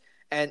NFTs.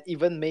 And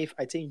even Maeve,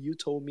 I think you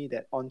told me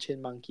that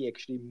On-Chain Monkey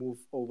actually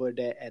moved over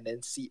there and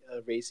then see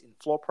a raise in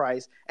floor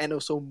price. And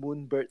also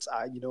Moonbirds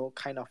are,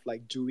 kind of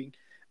like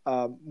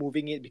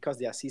moving it because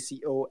they are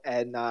CCO.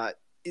 And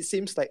it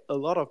seems like a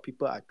lot of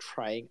people are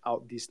trying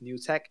out this new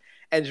tech.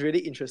 And it's really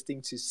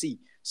interesting to see.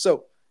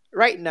 So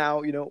right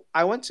now,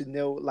 I want to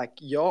know like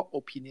your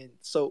opinion.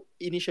 So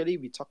initially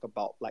we talk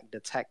about like the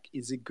tech.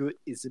 Is it good?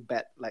 Is it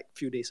bad? Like a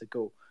few days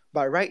ago.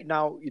 But right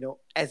now,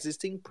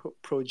 existing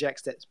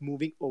projects that's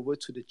moving over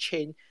to the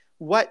chain,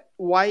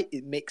 why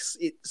it makes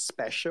it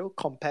special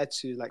compared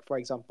to, like, for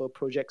example,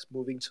 projects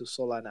moving to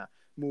Solana,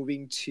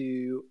 moving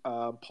to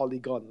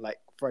Polygon, like,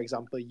 for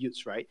example,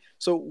 Utes, right?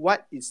 So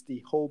what is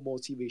the whole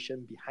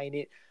motivation behind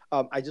it?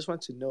 I just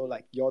want to know,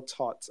 like, your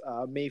thoughts.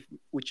 Maeve,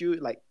 would you,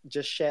 like,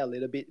 just share a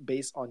little bit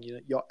based on,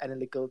 your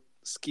analytical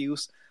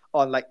skills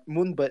on, like,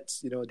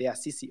 Moonbirds, they are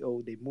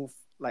CCO, they move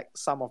like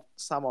some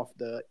of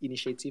the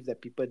initiatives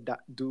that people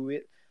do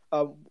it.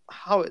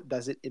 How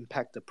does it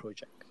impact the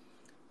project?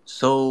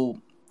 So,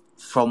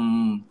 for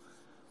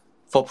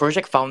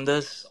project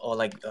founders or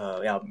like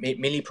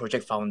mainly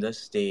project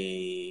founders,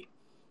 they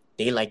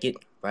like it,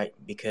 right?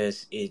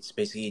 Because it's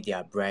basically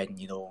their brand,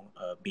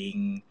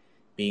 being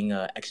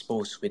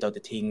exposed without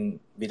the team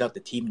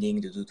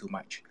needing to do too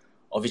much.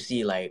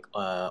 Obviously, like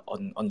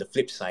on the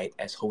flip side,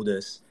 as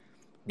holders,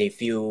 they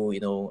feel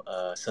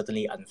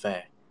certainly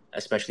unfair,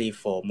 especially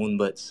for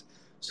Moonbirds.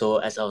 So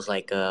as I was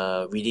like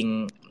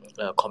reading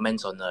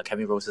comments on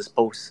Kevin Rose's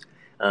post,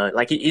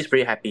 like he is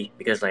pretty happy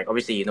because like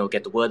obviously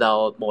get the word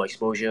out, more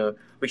exposure,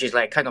 which is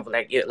like kind of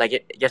like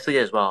yesterday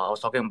as well. I was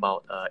talking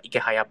about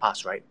Ikehaya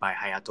Pass, right, by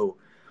Hayato.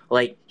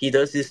 Like he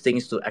does these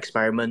things to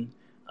experiment.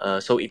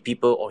 So if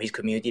people or his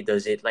community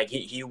does it, like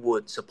he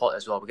would support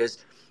as well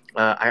because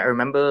I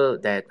remember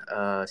that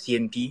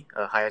CNP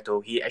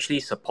Hayato, he actually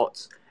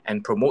supports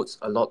and promotes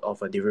a lot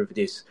of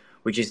derivatives,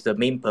 which is the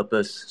main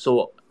purpose.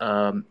 So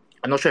I'm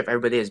not sure if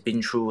everybody has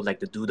been through like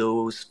the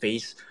Doodles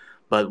phase,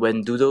 But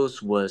when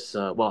Doodles was,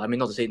 not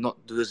to say not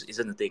Doodles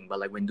isn't a thing, but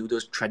like when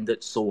Doodles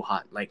trended so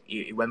hard, like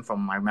it went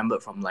from, I remember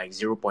from like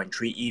 0.3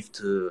 ETH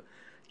to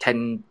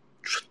 10,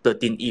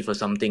 13 ETH or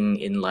something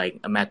in like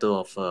a matter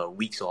of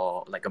weeks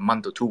or like a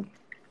month or two.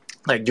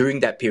 Like during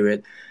that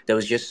period, there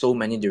was just so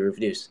many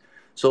derivatives.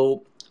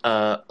 So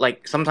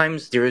like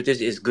sometimes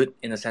derivatives is good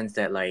in the sense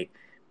that like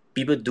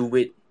people do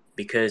it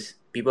because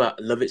people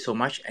love it so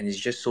much and it's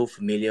just so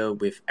familiar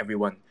with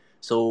everyone.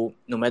 So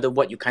no matter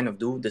what you kind of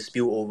do, the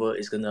spillover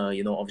is gonna,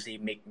 obviously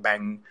make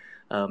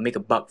a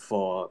buck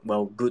for,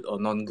 well, good or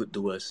non-good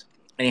doers.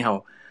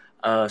 Anyhow,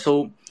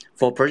 so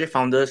for project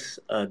founders,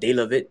 they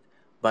love it,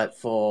 but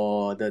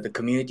for the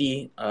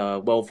community,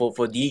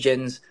 for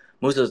degens,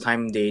 most of the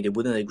time they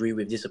wouldn't agree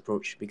with this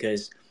approach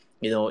because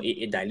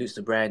it dilutes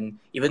the brand.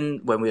 Even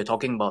when we're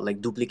talking about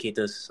like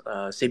duplicators,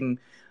 same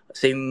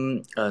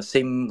what's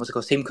it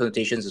called, same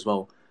connotations as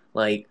well.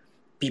 Like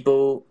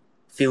people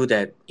feel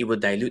that it would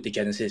dilute the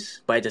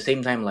genesis, but at the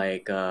same time,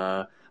 like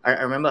I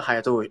remember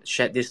Hayato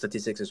shared this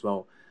statistics as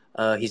well.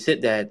 He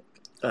said that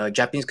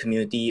Japanese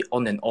community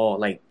on and all,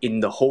 like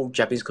in the whole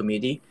Japanese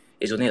community,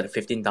 is only like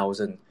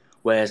 15,000,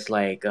 whereas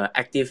like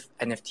active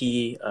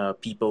NFT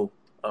people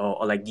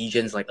or like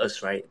degens like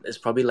us, right, it's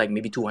probably like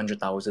maybe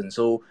 200,000.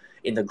 So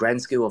in the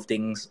grand scale of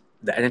things,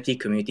 the NFT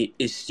community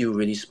is still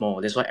really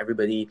small. That's why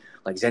everybody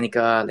like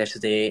Zenica,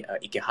 yesterday,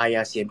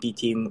 Ikehaya, CMP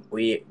team,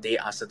 they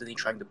are certainly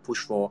trying to push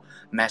for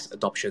mass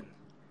adoption.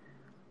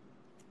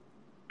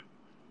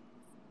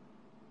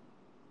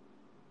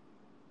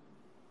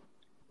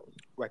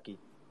 Wacky.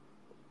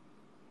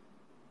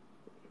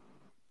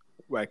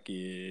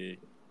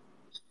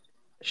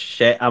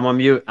 Shit, I'm on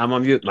mute.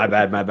 My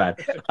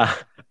bad.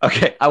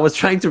 Okay, I was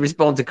trying to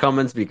respond to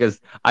comments because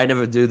I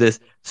never do this.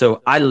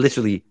 So I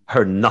literally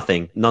heard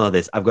nothing, none of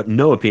this. I've got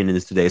no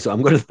opinions today. So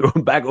I'm going to throw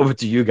it back over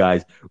to you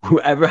guys.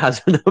 Whoever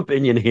has an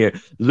opinion here,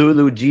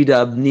 Lulu,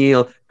 G-Dub,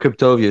 Neil,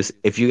 Cryptovius,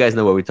 if you guys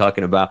know what we're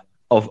talking about,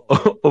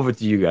 over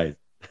to you guys.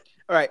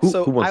 All right,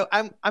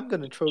 I'm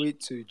going to throw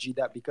it to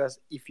G-Dub because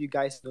if you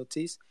guys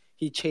notice,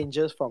 he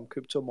changes from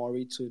Crypto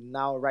Mori to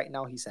right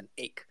now he's an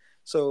egg.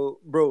 So,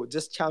 bro,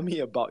 just tell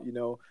me about,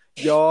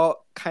 your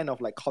kind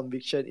of like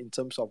conviction in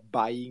terms of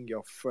buying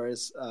your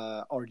first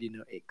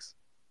Ordinal eggs.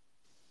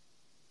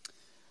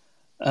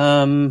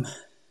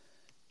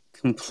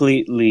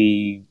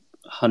 Completely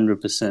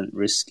 100%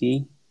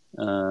 risky.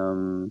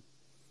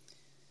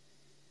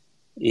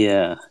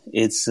 Yeah,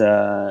 it's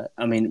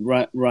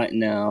right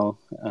now,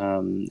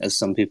 as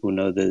some people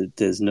know,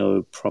 there's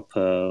no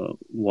proper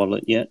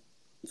wallet yet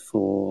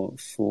for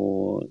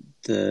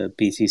the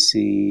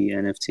BTC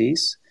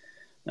NFTs.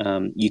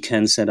 You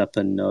can set up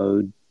a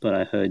node, but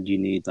I heard you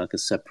need like a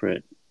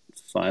separate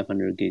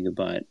 500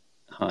 gigabyte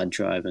hard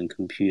drive and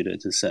computer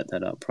to set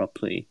that up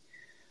properly.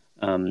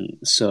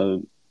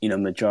 So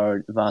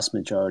vast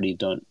majority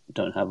don't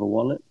have a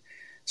wallet.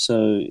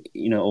 So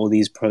all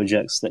these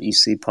projects that you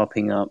see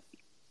popping up,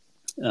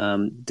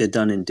 they're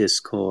done in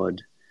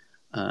Discord.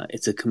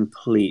 It's a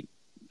complete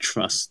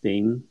trust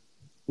thing,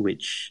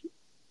 which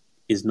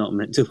is not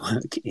meant to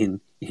work in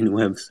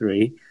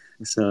Web3.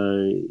 So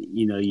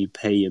you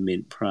pay your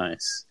mint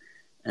price,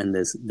 and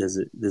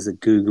there's a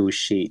Google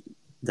sheet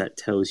that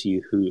tells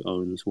you who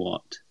owns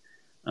what.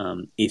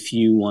 If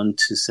you want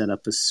to set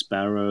up a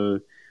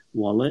Sparrow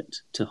wallet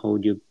to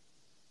hold your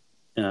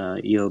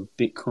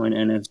Bitcoin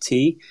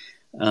NFT,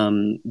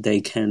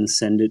 they can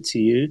send it to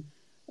you.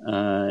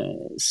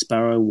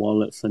 Sparrow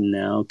wallet for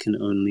now can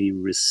only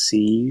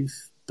receive,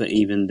 but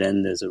even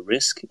then there's a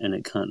risk and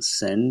it can't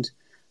send.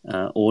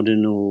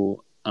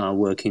 Ordinal are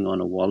working on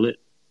a wallet,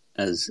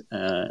 as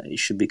it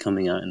should be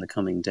coming out in the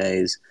coming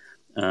days.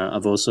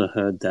 I've also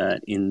heard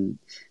that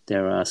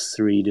there are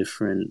 3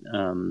 different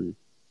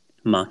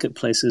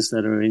marketplaces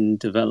that are in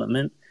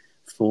development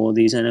for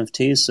these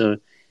NFTs. So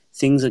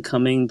things are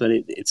coming, but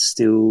it's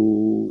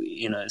still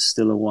it's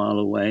still a while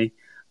away.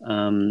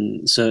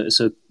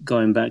 So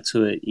going back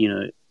to it,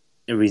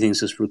 everything's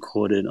just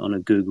recorded on a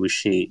Google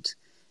sheet,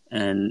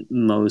 and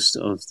most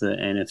of the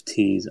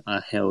NFTs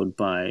are held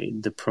by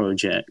the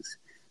project.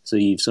 So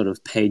you've sort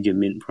of paid your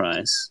mint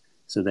price,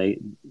 so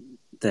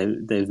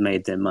they've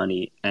made their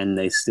money, and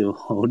they still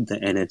hold the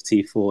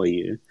NFT for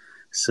you.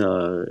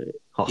 So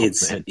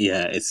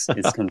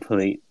it's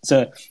complete.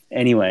 So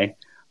anyway,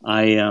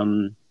 I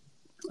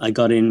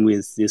got in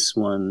with this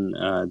one,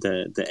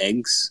 the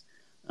eggs.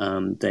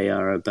 They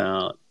are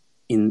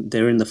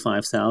they're in the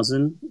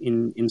 5,000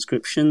 in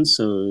inscription,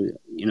 so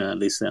at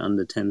least they're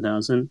under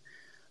 10,000.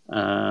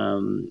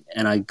 And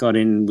I got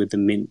in with the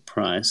mint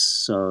price,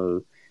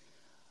 so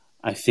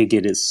I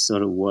figured it's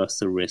sort of worth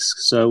the risk.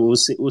 So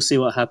we'll see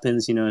what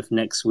happens. If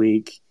next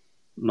week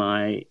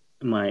my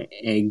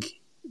egg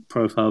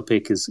profile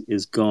pic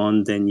is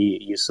gone, then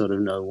you sort of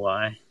know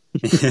why.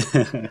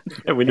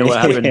 We know what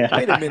happened. Yeah.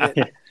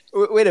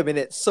 Wait a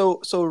minute. So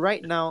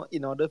right now,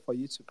 in order for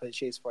you to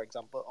purchase, for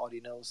example,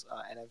 Ordinals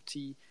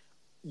NFT,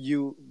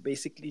 you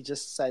basically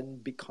just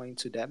send Bitcoin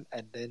to them,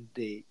 and then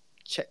they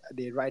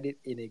write it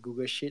in a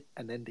Google sheet,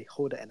 and then they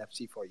hold the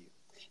NFT for you.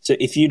 So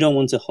if you don't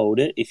want to hold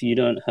it, if you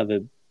don't have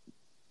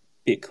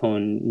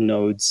Bitcoin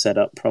node set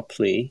up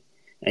properly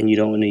and you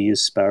don't want to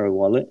use Sparrow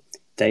Wallet,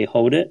 they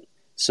hold it.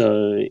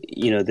 So,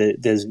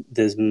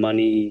 there's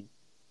money,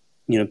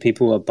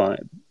 people are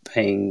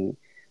paying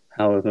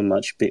however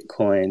much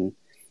Bitcoin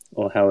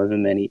or however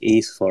many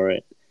ETH for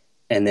it.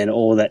 And then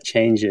all that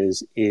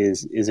changes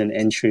is an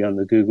entry on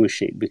the Google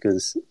Sheet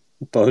because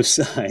both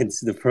sides,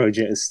 the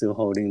project is still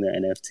holding the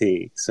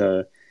NFT.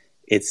 So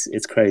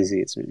it's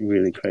crazy. It's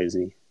really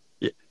crazy.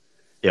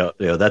 Yeah,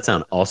 that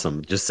sounds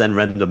awesome. Just send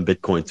random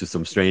Bitcoin to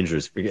some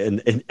strangers,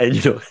 and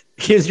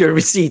here's your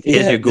receipt,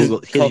 here's your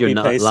Google, here's your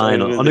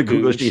line on the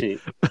Google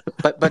sheet.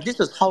 But this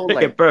is how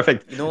like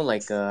perfect.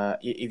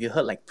 If you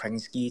heard like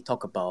Pransky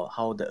talk about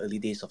how the early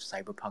days of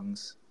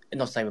CryptoPunks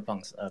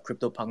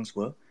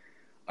were.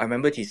 I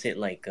remember he said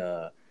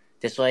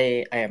that's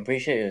why I am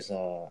pretty sure it was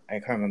I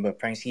can't remember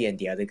Pransky and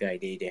the other guy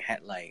they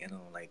had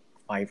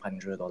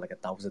 500 or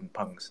 1,000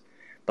 punks,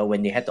 but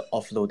when they had to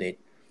offload it.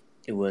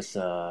 It was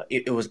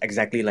it was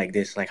exactly like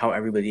this, like how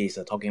everybody is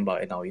talking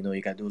about it now.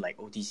 You can do like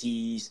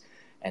OTCs,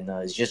 and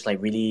it's just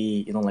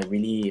really,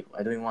 really.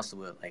 I don't even want the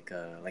word like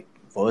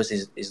for us,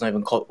 it's not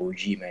even called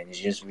OG, man. It's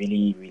just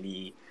really,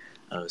 really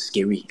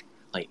scary.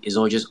 Like it's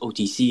all just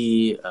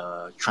OTC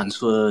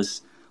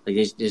transfers. Like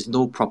there's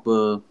no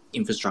proper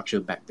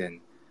infrastructure back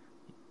then.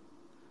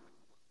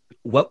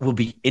 What will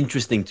be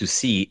interesting to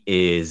see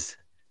is,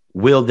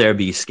 will there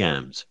be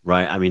scams?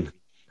 Right? I mean,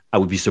 I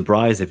would be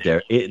surprised if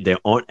there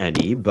aren't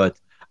any, but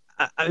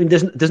I mean,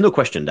 there's no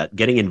question that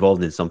getting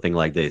involved in something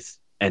like this,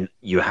 and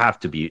you have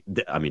to be.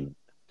 I mean,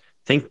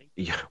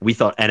 we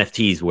thought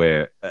NFTs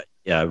were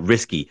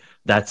risky.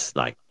 That's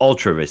like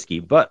ultra risky,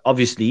 but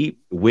obviously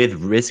with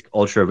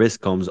ultra risk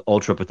comes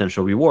ultra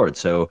potential reward.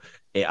 So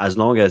as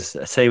long as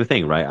same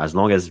thing, right? As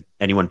long as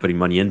anyone putting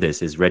money in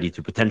this is ready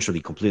to potentially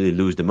completely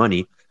lose the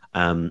money,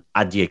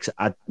 at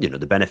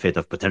the benefit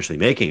of potentially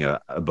making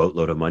a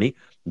boatload of money,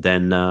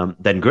 then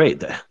great.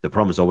 The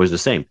problem is always the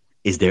same.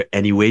 Is there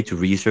any way to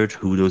research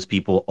who those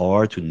people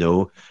are to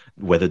know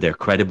whether they're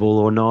credible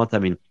or not? I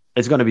mean,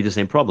 it's going to be the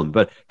same problem.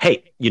 But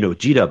hey,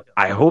 G-Dub,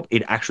 I hope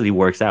it actually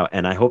works out,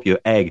 and I hope your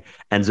egg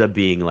ends up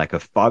being like a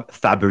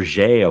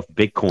Fabergé of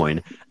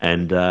Bitcoin,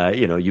 and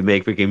you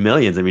make freaking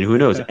millions. I mean, who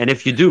knows? And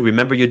if you do,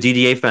 remember your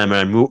DDA fan,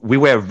 and we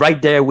were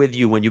right there with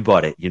you when you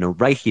bought it.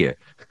 Right here.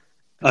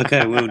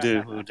 Okay, we'll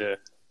do.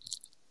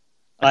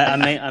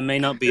 I may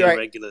not be a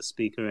regular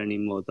speaker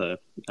anymore though.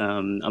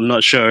 I'm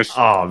not sure if.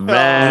 Oh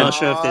man! I'm not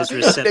sure if there's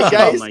reception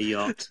on my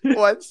yacht.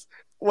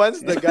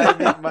 Once the guy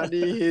make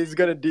money, he's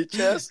gonna ditch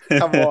us.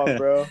 Come on,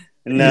 bro.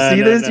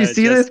 You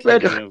see this,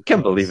 man? I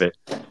can't believe it.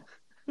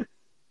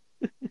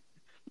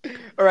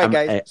 All right,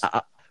 guys.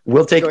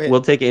 We'll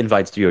take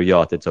invites to your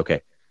yacht. It's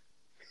okay.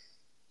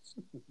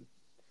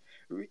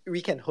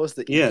 We can host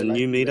the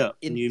new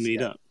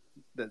meetup.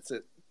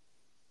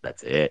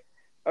 That's it.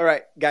 All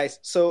right, guys.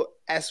 So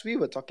as we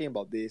were talking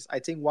about this, I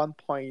think one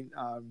point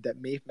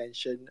that Maeve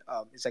mentioned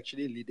is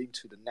actually leading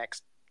to the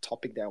next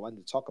topic that I want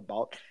to talk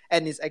about,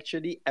 and it's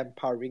actually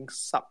empowering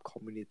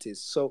sub-communities.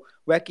 So,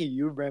 Wacky,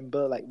 you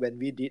remember like when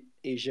we did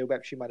Asia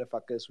Web3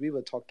 Motherfuckers, we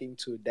were talking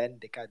to Dan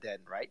Decadent,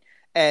 right?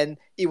 And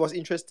it was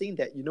interesting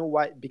that,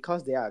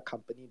 because they are a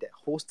company that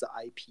hosts the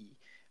IP,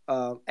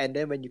 and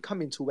then when you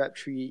come into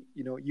Web3,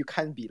 you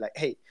can't be like,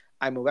 hey,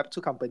 I'm a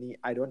Web2 company,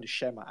 I don't want to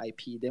share my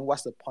IP, then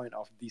what's the point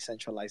of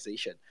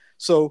decentralization?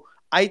 So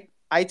I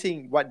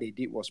think what they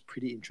did was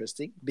pretty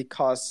interesting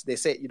because they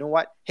said,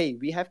 hey,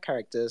 we have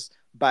characters,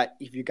 but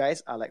if you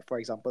guys are like, for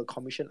example,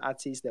 commission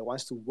artists that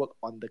wants to work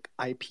on the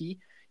IP,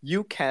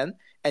 you can,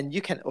 and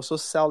you can also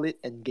sell it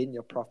and gain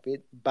your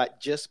profit, but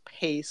just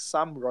pay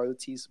some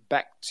royalties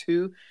back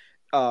to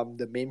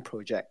the main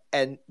project.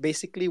 And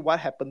basically what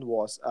happened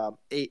was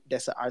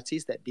there's an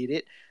artist that did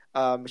it.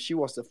 She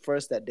was the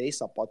first that they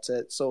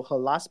supported. So her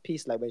last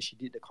piece, like when she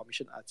did the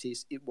commission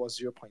artist, it was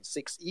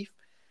 0.6 ETH.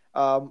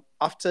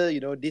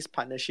 After this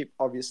partnership,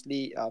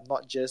 obviously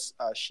not just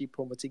she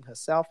promoting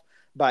herself,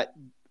 but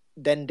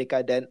then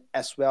Decadent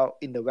as well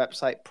in the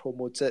website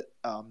promoted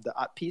the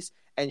art piece,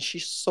 and she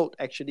sold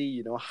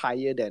actually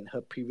higher than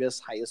her previous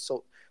highest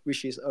sold,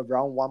 which is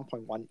around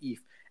 1.1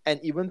 ETH, and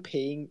even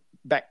paying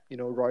back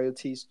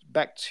royalties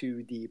back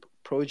to the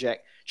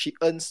project, she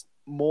earns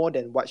more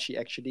than what she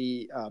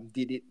actually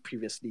did it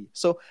previously.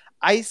 So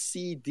I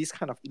see this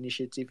kind of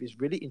initiative is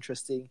really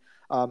interesting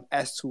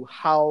as to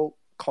how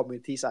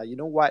communities are,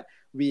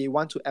 we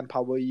want to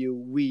empower you.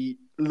 We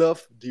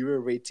love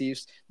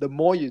derivatives. The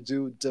more you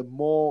do, the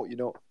more,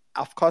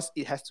 of course,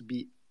 it has to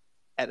be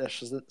at a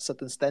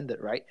certain standard,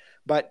 right?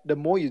 But the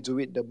more you do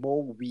it, the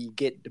more we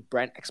get the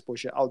brand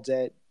exposure out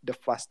there, the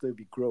faster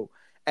we grow.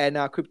 And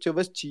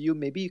Cryptoverse, to you,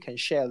 maybe you can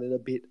share a little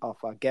bit of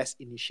a guest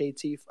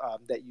initiative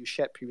that you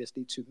shared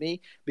previously to me,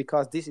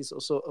 because this is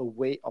also a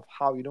way of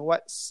how,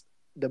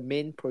 the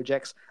main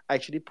projects are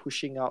actually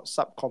pushing out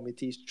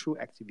sub-committees through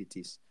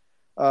activities.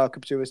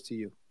 Cryptoverse, to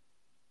you.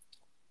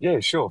 Yeah,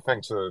 sure.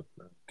 Thanks for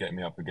getting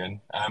me up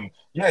again.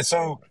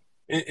 So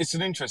it's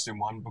an interesting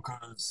one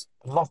because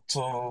a lot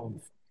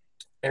of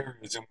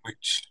areas in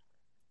which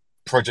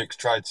projects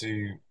try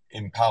to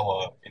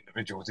empower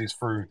individuals is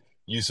through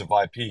use of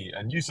IP,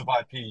 and use of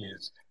IP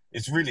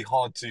is really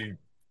hard to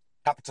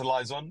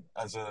capitalize on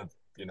as a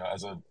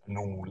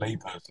normal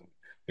layperson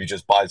who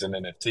just buys an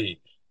NFT.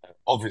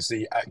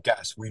 Obviously, at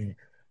Gas, we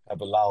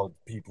have allowed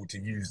people to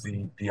use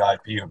the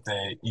IP of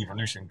their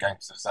Evolution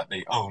gangsters that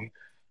they own,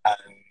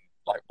 and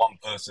like one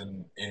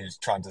person is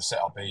trying to set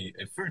up a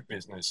food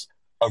business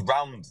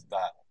around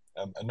that.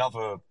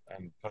 Another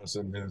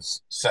person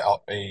has set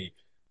up they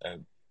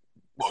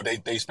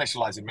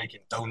specialize in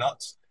making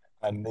donuts,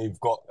 and they've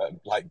got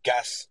like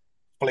Gas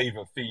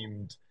flavor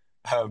themed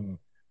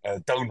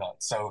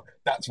donuts. So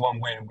that's one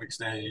way in which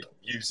they're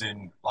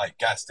using like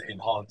Gas to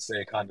enhance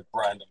their kind of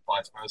brand and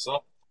vice versa.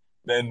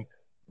 Then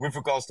with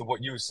regards to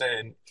what you were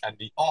saying and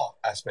the art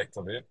aspect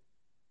of it,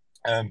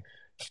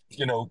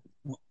 you know,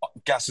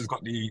 Gas has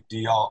got the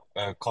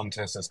art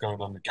contest that's going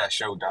on, the Gas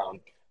Showdown,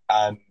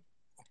 and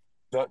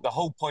the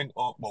whole point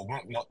of, well,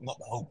 not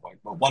the whole point,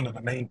 but one of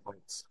the main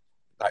points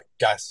that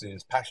Gas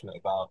is passionate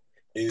about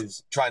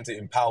is trying to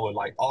empower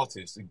like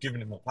artists and giving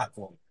them a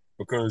platform.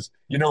 Because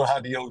you know how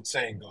the old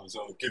saying goes,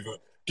 "Oh,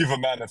 give a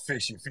man a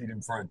fish, you feed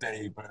him for a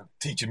day, but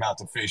teach him how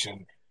to fish,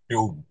 and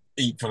he'll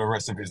eat for the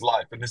rest of his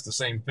life." And it's the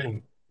same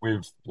thing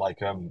with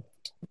like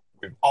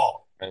with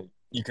art.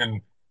 You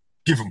can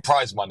give them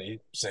prize money,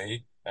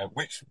 say,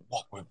 which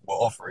what we're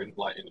offering,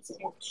 like in the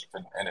form of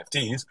even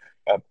NFTs,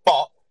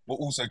 but we're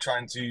also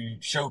trying to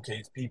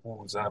showcase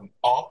people's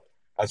art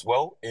as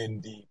well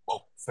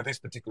for this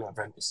particular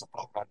event. It's a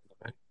block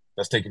event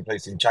that's taking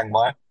place in Chiang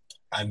Mai.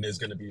 And there's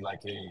going to be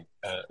like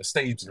a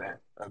stage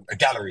there, a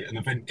gallery, an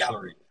event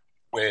gallery,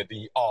 where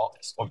the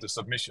art of the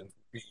submission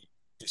will be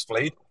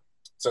displayed.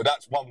 So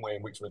that's one way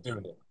in which we're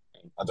doing it.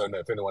 I don't know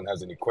if anyone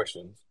has any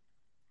questions.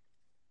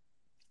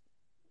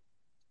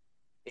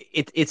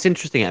 It's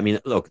interesting. I mean,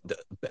 look,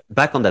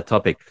 back on that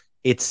topic,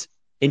 it's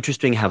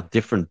interesting how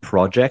different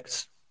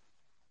projects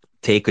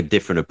take a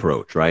different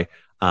approach, right?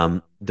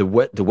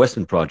 The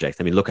Western projects,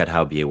 I mean, look at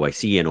how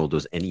BAYC and all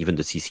those, and even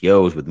the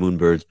CCOs with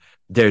Moonbirds,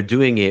 they're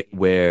doing it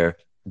where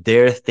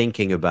they're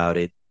thinking about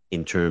it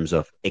in terms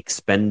of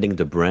expanding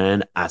the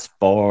brand as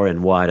far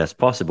and wide as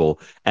possible,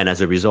 and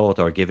as a result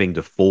are giving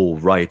the full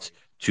rights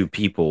to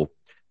people,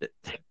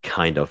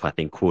 kind of, I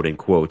think, quote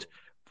unquote,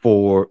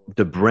 for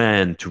the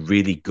brand to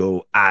really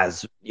go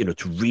as,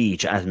 to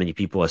reach as many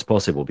people as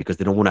possible, because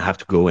they don't want to have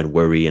to go and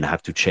worry and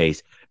have to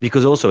chase.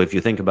 Because also, if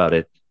you think about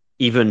it,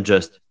 even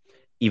just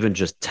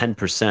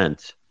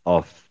 10%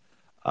 of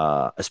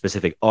a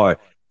specific art,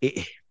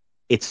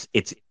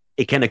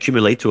 it can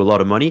accumulate to a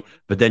lot of money,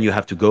 but then you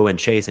have to go and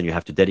chase, and you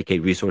have to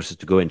dedicate resources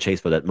to go and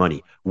chase for that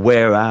money.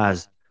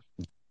 Whereas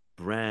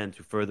brand,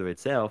 to further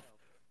itself,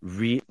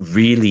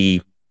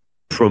 really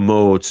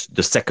promotes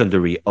the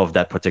secondary of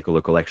that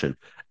particular collection.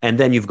 And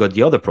then you've got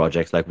the other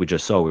projects, like we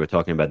just saw, we were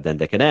talking about Den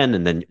Decadent,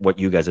 and then what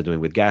you guys are doing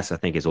with Gas, I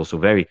think, is also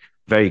very,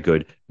 very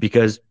good,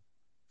 because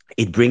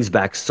it brings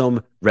back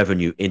some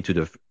revenue into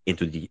the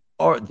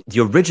art, the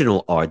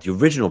original art, the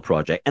original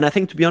project. And I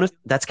think, to be honest,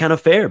 that's kind of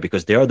fair,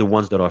 because they are the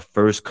ones that are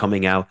first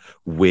coming out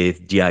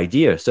with the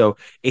idea. So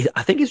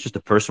I think it's just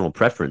a personal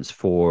preference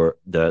for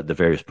the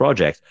various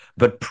projects,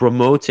 but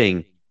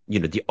promoting,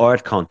 the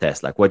art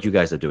contest, like what you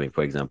guys are doing,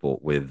 for example,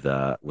 with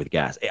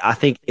Gas. I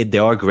think they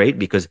are great,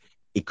 because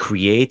it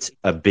creates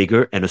a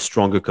bigger and a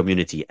stronger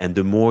community. And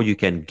the more you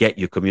can get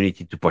your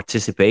community to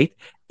participate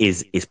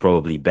is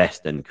probably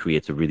best, and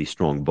creates a really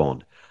strong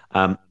bond.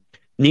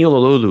 Neil or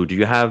Lulu, do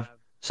you have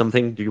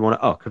something? Do you want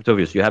to? Oh,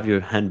 Cryptovius, you have your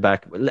hand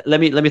back.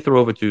 Let me throw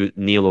over to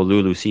Neil or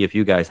Lulu, see if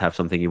you guys have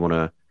something you want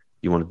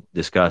to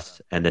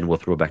discuss, and then we'll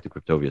throw back to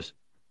Cryptovius.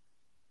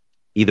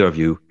 Either of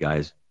you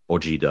guys, or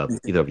G-Dub,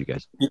 either of you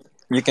guys.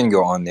 You can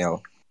go on,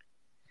 Neil.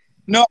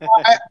 No,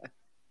 I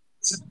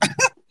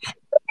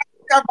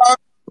about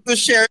to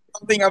share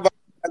something about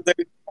another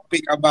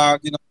topic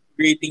about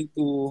migrating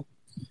to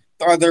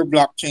other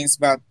blockchains,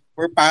 but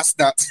we're past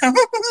that.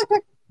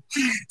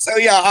 So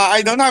yeah,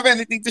 I don't have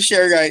anything to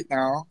share right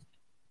now.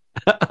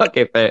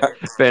 Okay, fair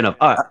enough.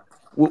 All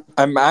right.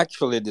 I'm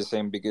actually the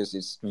same, because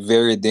it's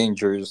very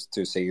dangerous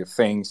to say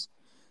things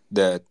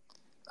that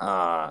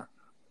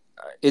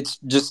it's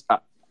just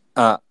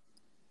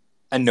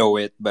I know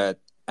it, but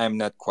I'm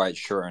not quite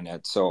sure on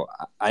it. So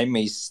I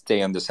may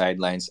stay on the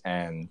sidelines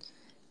and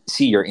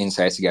see your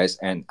insights, guys,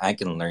 and I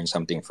can learn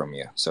something from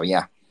you. So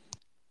yeah.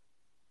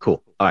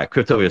 Cool. All right,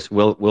 Cryptovius,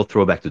 we'll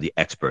throw back to the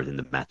expert in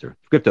the matter.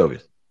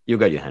 Cryptovius, you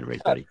got your hand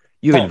raised, buddy.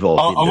 You're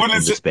involved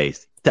in the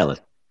space. Tell us.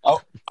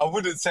 I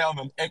wouldn't say I'm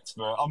an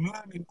expert. I'm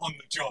learning on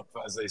the job,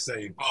 as they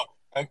say.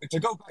 But to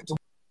go back to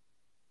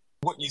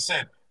what you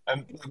said,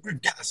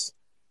 with Gas,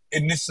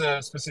 in this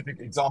specific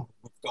example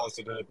with regards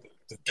to the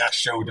Gas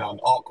Showdown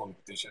art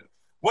competition,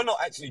 we're not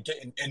actually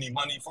getting any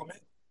money from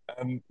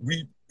it.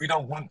 We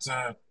don't want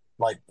to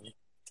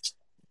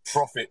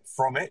profit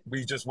from it.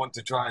 We just want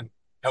to try and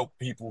help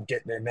people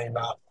get their name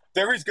out.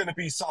 There is going to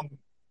be some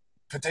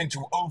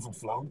potential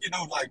overflow,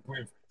 like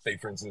with, say,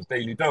 for instance,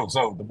 Daily Dose.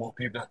 So the more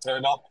people that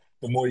turn up,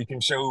 the more you can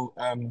show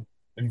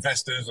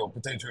investors or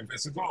potential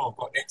investors, I've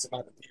got X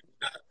amount of people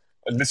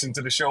that listen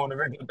to the show on a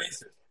regular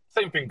basis.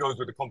 same thing goes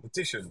with the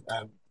competition.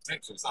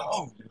 It's like,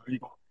 oh, you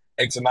got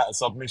X amount of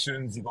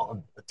submissions, you got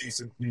a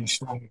decently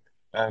strong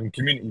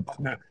community.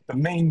 But the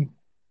main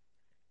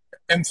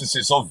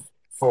emphasis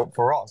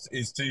for us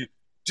is to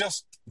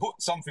just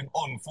put something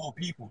on for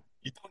people.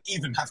 You don't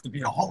even have to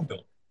be a holder.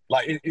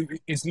 Like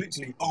it's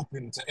literally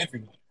open to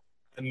everyone.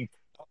 And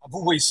I've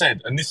always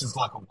said, and this is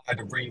like a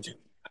wider ranging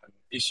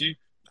issue.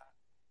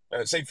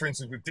 Say for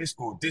instance with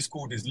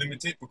Discord is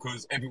limited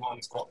because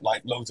everyone's got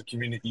like loads of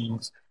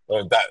communities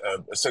that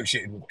are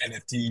associated with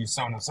NFTs,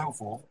 so on and so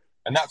forth.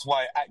 And that's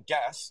why at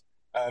Gas,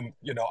 I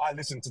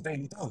listen to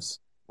Daily Dose,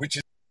 which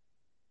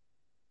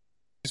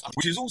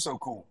is also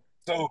cool.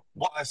 So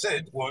what I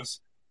said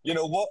was, you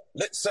know what?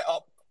 Let's set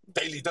up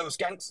Daily Dose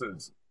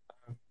Gangsters,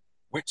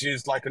 which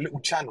is like a little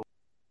channel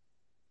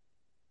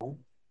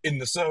in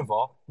the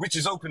server, which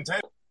is open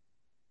to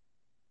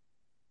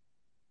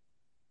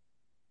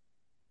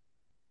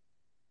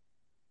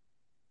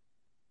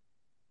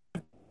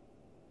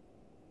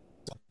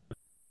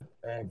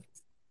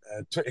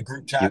Twitter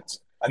group chats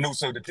and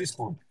also the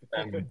Discord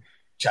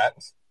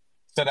chats,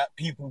 so that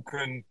people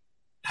can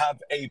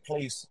have a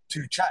place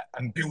to chat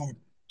and build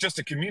just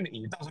a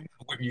community. It doesn't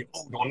matter whether you're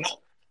old or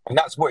not. And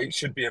that's what it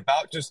should be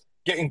about, just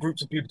getting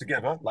groups of people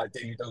together, like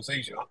Daily Dose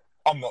Asia.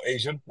 I'm not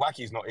Asian,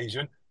 Wacky's not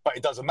Asian, but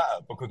it doesn't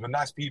matter because we're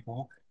nice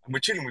people and we're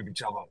chilling with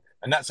each other.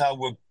 And that's how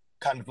we're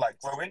kind of like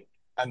growing.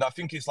 And I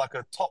think it's like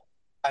a top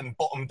and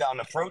bottom down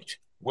approach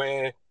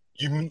where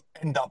you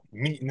end up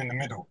meeting in the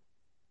middle.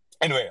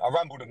 Anyway, I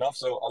rambled enough,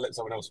 so I'll let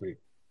someone else speak.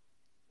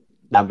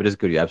 No, but it's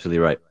good. You're absolutely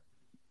right.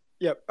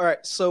 Yep. All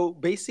right. So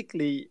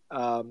basically,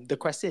 the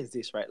question is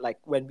this, right? Like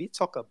when we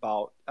talk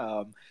about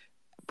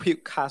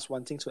Pukecast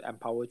wanting to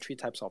empower three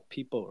types of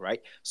people,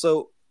 right?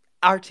 So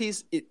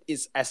artists, it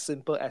is as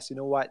simple as, you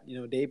know what,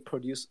 they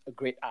produce a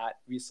great art,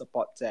 we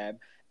support them,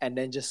 and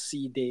then just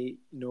see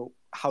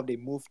how they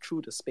move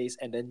through the space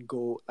and then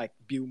go like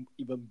build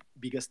even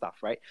bigger stuff,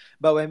 right?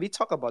 But when we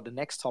talk about the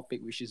next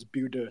topic, which is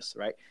builders,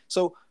 right?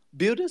 So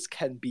builders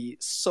can be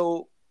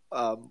so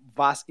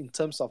vast in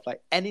terms of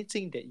like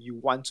anything that you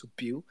want to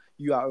build,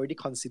 you are already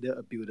considered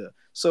a builder.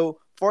 So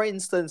for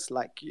instance,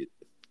 like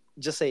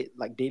just say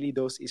like Daily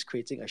Dose is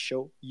creating a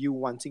show, you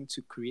wanting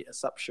to create a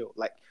sub show,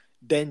 like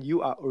then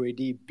you are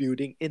already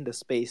building in the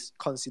space,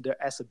 considered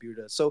as a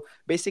builder. So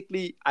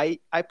basically, I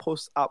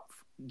post up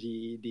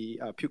the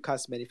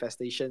Pukecast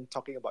manifestation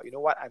talking about, you know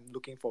what, I'm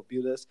looking for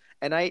builders,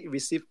 and I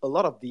receive a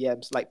lot of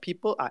DMs. Like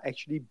people are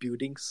actually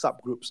building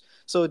subgroups.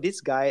 So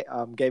this guy,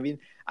 Gavin,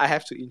 I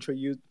have to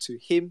introduce you to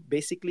him.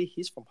 Basically,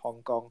 he's from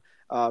Hong Kong.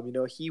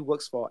 He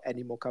works for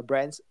Animoca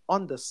Brands.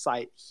 On the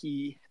side,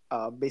 he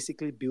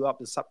basically built up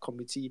the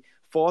subcommittee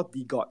for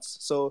DGOTS.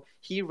 So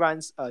he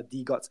runs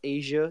DGOTS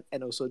Asia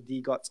and also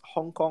DGOTS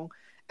Hong Kong.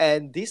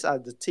 And these are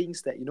the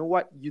things that, you know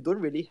what, you don't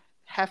really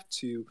have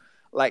to,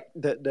 like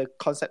the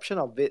conception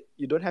of it,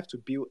 you don't have to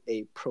build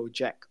a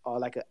project or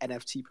like an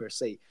NFT per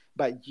se,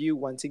 but you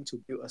wanting to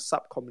build a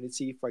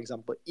sub-community, for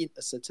example, in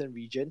a certain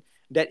region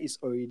that is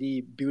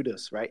already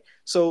builders, right?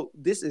 So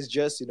this is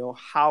just,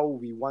 how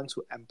we want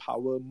to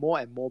empower more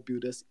and more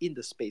builders in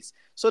the space.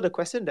 So the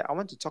question that I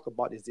want to talk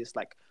about is this,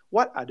 like,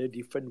 what are the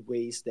different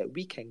ways that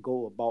we can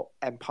go about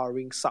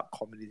empowering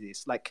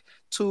sub-communities? Like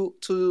two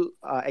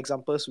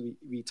examples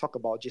we talk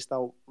about just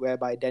now,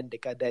 whereby then they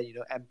can then,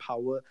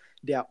 empower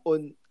their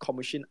own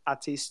commission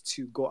artists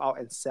to go out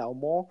and sell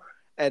more.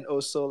 And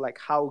also like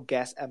how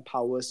Gas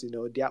empowers,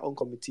 their own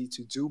community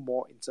to do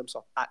more in terms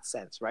of art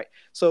sense, right?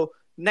 So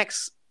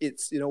next,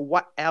 it's,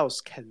 what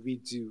else can we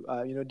do?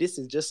 This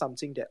is just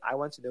something that I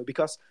want to know,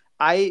 because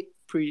I'm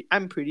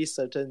pretty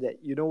certain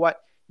that, you know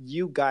what,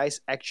 you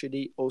guys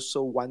actually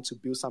also want to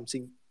build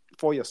something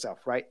for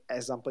yourself, right?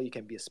 Example, you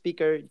can be a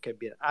speaker, you can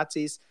be an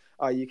artist,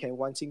 you can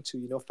wanting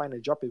to, find a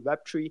job in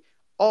Web3.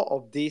 All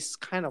of this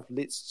kind of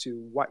leads to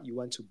what you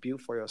want to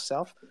build for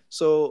yourself.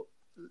 So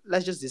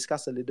let's just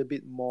discuss a little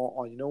bit more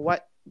on,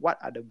 what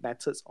are the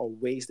methods or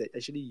ways that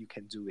actually you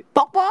can do it.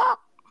 Bok bok.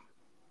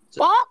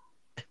 Bok.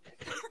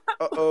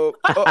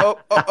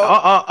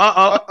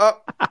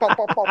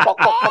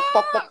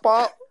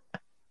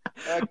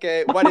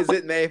 Okay, what is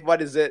it, Maeve?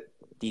 What is it?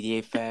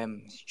 DDA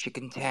fam, it's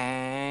chicken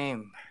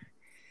time.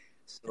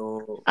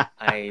 So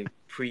I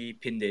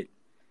pre-pinned it.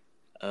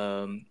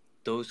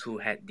 Those who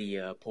had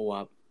the poll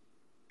up,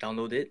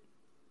 download it,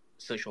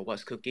 search for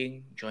what's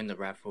cooking, join the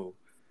raffle.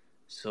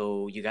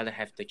 So you gotta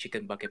have the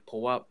chicken bucket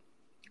poll up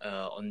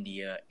on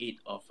the 8th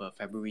of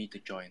February to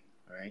join.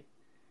 All right.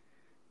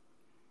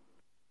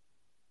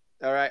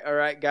 All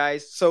right,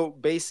 guys. So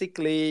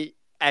basically,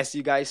 as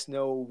you guys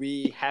know,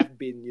 we have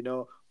been,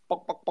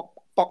 pok, pok, pok,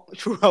 pok,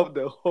 throughout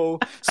the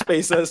whole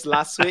spaces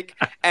last week.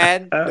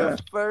 And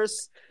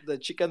the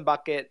chicken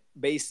bucket,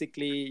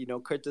 basically,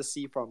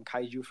 courtesy from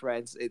Kaiju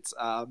Friends, it's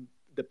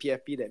the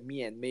PFP that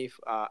me and Maeve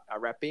are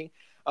rapping.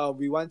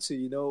 We want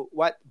to,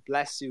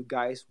 bless you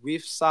guys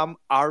with some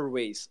R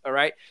ways. All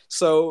right.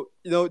 So,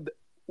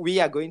 we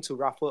are going to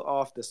raffle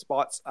off the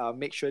spots.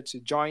 Make sure to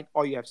join.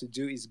 All you have to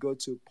do is go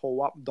to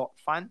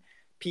poap.fun,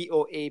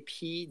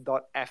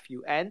 POAP.FUN,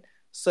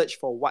 search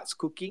for what's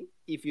cooking.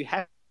 If you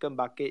have Chicken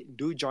Bucket,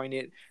 do join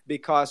it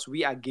because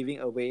we are giving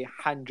away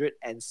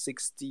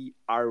 160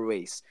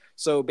 R-Ways.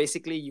 So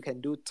basically, you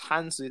can do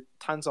tons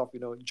of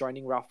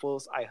joining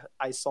raffles.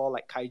 I saw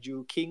like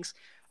Kaiju Kings.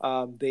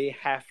 They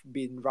have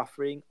been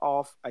ruffling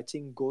off, I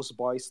think, Ghost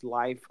Boys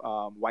live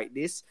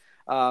whitelist.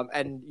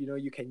 And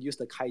you can use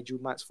the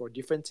Kaiju mats for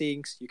different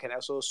things. You can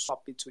also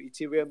swap it to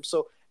Ethereum.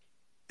 So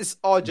it's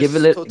all just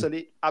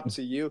totally up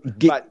to you.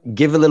 But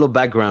give a little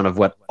background of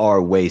what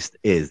R-Waste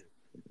is.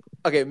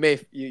 Okay,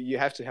 Maeve, you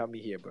have to help me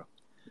here, bro.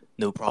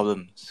 No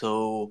problem.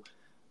 So,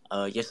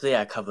 yesterday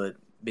I covered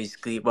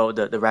basically, well,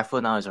 the raffle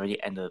now is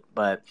already ended,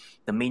 but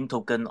the main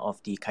token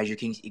of the Kaiju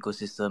Kings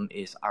ecosystem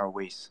is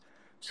R-Waste.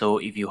 So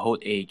if you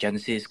hold a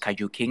Genesis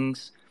Kaiju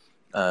Kings,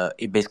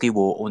 it basically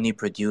will only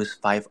produce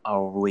 5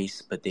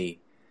 R-Waste per day.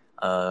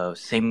 Well,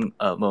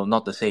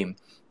 not the same.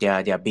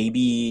 Their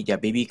baby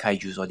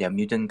kaijus or their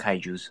mutant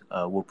kaijus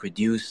will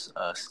produce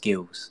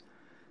scales.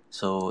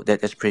 So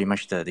that's pretty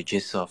much the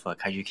gist of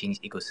Kaiju Kings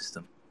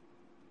ecosystem.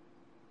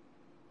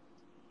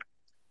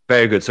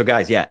 Very good. So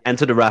guys, yeah,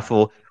 enter the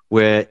raffle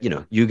where,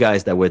 you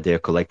guys that were there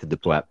collected the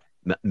PWAP,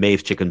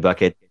 Maeve's Chicken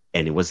Bucket,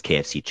 and it was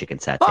KFC chicken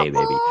satay,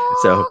 baby.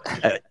 So,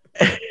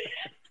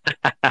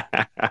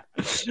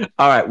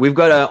 all right, we've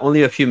got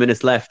only a few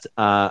minutes left.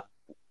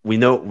 We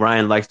know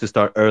Ryan likes to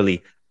start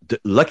early.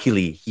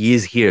 Luckily, he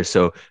is here,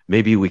 so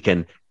maybe we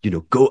can,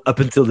 go up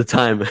until the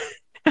time.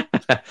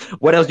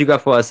 What else you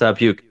got for us,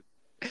 Puke?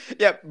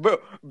 Yeah, bro.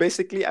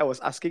 Basically, I was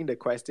asking the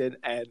question,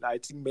 and I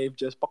think Maeve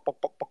just pop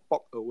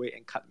away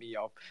and cut me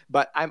off.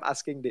 But I'm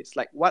asking this: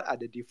 like, what are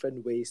the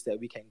different ways that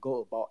we can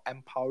go about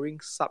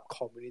empowering sub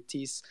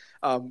communities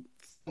from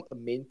a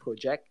main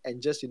project, and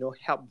just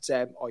help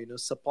them or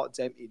support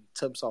them in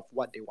terms of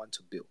what they want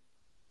to build?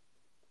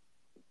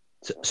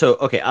 So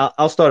okay,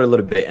 I'll start a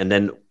little bit, and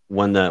then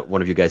one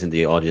of you guys in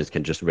the audience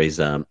can just raise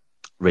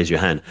your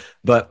hand.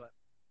 But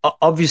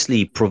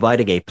obviously,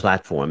 providing a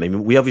platform. I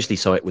mean, we obviously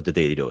saw it with the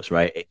Daily Dose,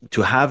 right?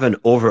 To have an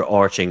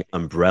overarching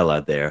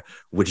umbrella there,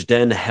 which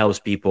then helps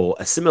people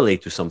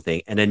assimilate to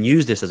something and then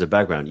use this as a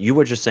background. You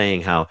were just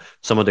saying how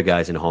some of the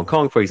guys in Hong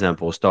Kong, for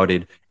example,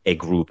 started a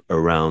group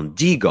around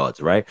D-Gods,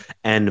 right?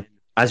 And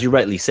as you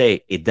rightly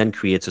say, it then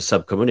creates a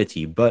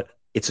sub-community, but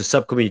it's a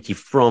sub-community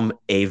from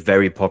a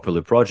very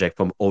popular project,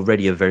 from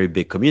already a very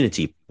big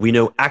community. We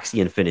know Axie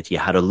Infinity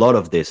had a lot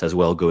of this as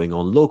well going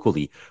on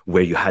locally,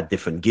 where you had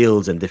different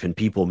guilds and different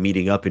people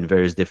meeting up in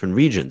various different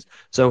regions.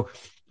 So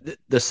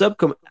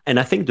and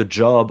I think the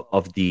job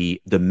of the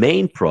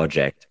main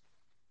project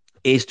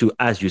is to,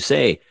 as you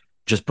say,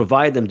 just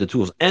provide them the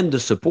tools and the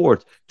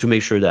support to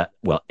make sure that,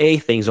 well,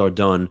 things are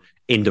done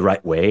in the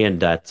right way, and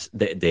that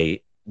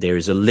there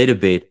is a little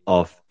bit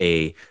of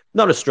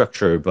not a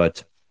structure,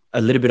 but a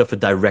little bit of a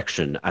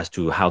direction as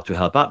to how to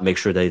help out, make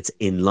sure that it's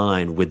in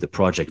line with the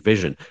project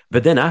vision.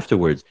 But then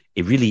afterwards,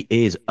 it really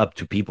is up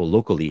to people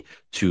locally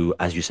to,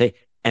 as you say,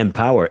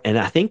 empower. And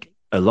I think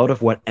a lot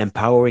of what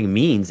empowering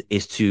means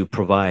is to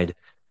provide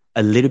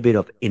a little bit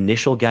of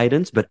initial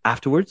guidance, but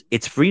afterwards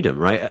it's freedom,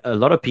 right? A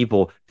lot of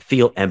people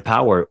feel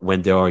empowered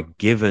when they are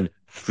given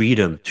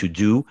freedom to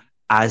do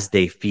as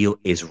they feel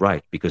is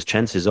right, because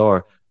chances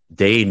are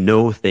they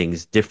know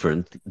things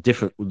different.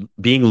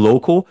 Being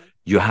local,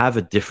 you have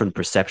a different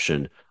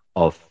perception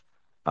of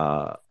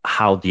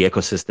how the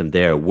ecosystem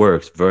there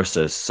works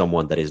versus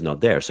someone that is not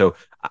there. So,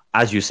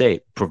 as you say,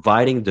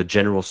 providing the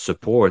general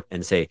support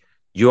and say,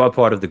 you are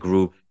part of the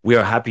group, we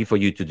are happy for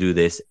you to do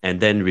this,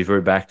 and then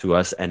revert back to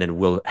us, and then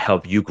we'll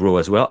help you grow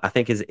as well, I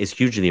think is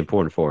hugely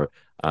important for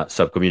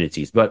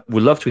sub-communities. But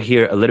we'd love to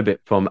hear a little bit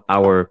from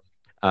our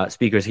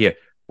speakers here.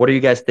 What do you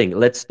guys think?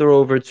 Let's throw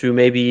over to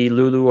maybe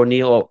Lulu or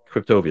Neil or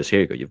Cryptovius. Here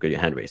you go. You've got your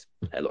hand raised.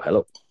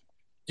 Hello.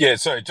 Yeah,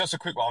 sorry, just a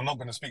quick one. I'm not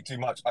going to speak too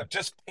much. I've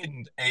just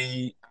pinned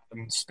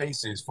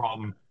spaces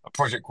from a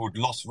project called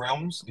Lost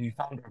Realms. The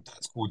founder of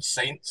that's called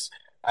Saints,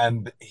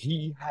 and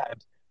he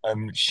had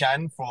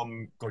Shan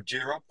from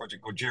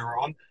Project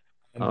Gojira on.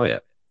 Oh yeah.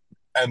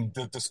 And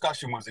the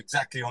discussion was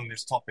exactly on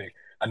this topic,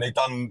 and they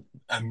done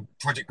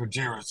Project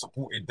Gojira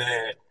supported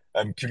their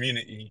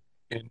community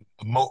in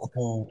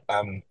multiple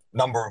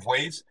number of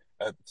ways.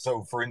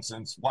 So, for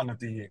instance, one of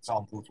the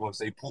examples was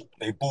they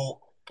bought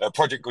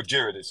Project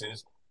Gojira.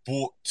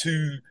 Bought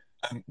 2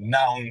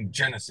 Noun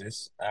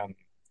Genesis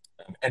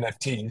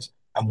NFTs,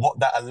 and what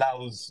that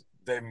allows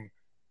them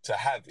to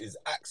have is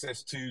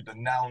access to the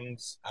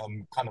nouns,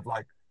 kind of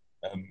like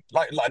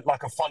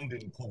a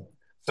funding pool,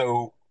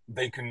 so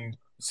they can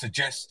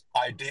suggest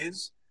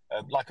ideas,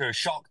 like a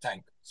Shark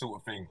Tank sort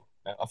of thing.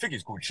 I think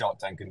it's called Shark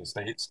Tank in the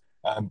States.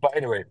 But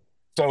anyway,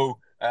 so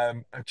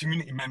a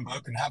community member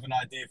can have an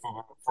idea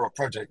for a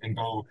project and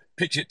go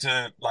pitch it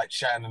to like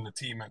Shan and the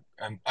team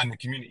and the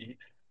community.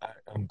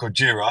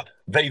 Gojira,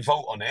 they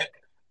vote on it,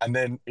 and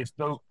then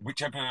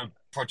whichever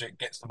project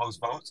gets the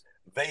most votes,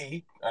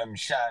 they,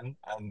 Shan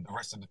and the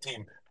rest of the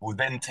team, will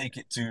then take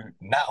it to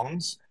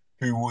Nouns,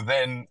 who will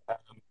then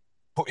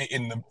put it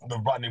in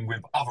the running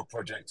with other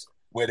projects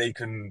where they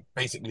can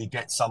basically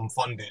get some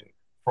funding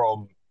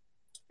from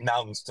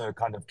Nouns to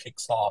kind of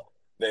kickstart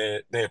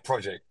their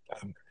project.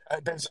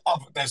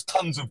 there's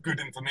tons of good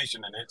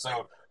information in it.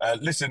 So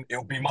listen,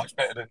 it'll be much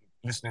better than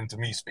listening to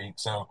me speak.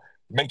 So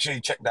make sure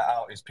you check that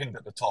out. It's pinned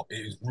at the top.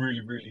 It is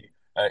really, really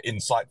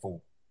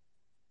insightful.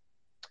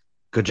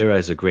 Gojira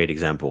is a great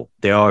example.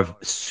 They are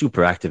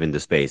super active in the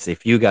space.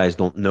 If you guys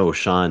don't know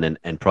Sean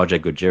and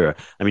Project Gojira,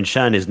 I mean,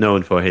 Sean is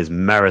known for his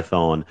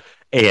marathon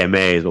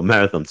AMAs or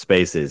marathon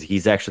spaces.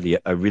 He's actually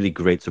a really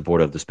great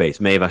supporter of the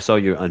space. Maeve, I saw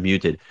you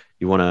unmuted.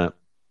 You want to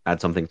add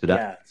something to that?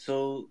 Yeah.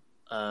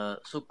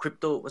 So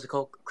crypto, what's it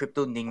called?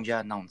 Crypto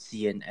Ninja now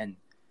CNN.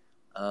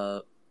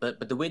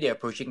 But the way they're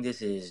approaching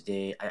this is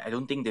I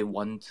don't think they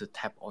want to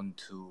tap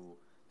onto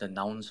the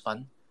Nouns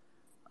Fund.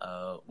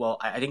 Well,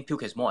 I think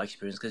Puke has more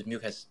experience because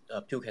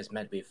Puke has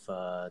met with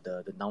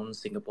the Nouns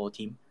Singapore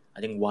team. I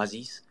think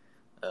Wazis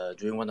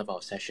during one of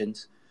our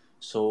sessions.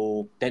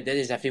 So that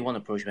is definitely one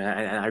approach, man.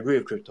 And I agree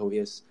with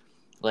Cryptovius.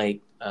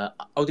 Like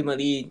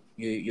ultimately,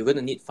 you're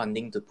gonna need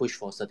funding to push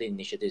for certain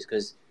initiatives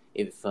because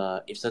if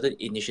certain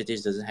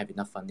initiatives doesn't have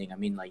enough funding, I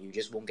mean, like you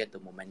just won't get the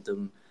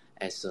momentum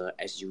as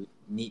you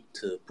need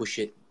to push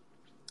it.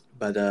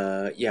 But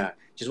yeah,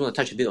 just want to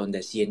touch a bit on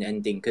that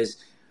CNN thing because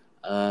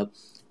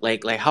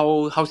like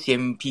how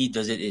CMP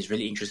does it is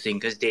really interesting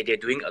because they're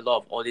doing a lot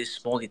of all these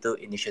small little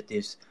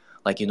initiatives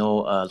like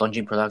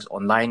launching products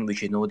online,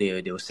 which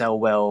they'll sell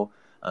well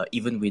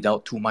even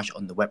without too much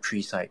on the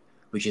Web3 side,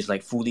 which is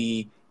like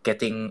fully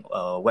getting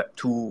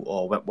Web2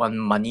 or Web1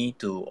 money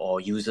or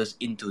users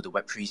into the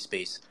Web3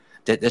 space.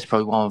 That's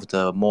probably one of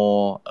the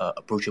more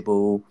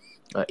approachable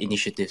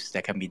initiatives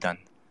that can be done.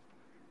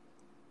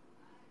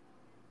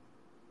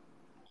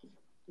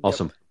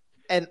 Awesome. Yep.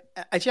 And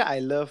actually, I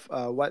love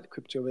what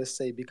Cryptovius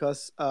say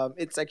because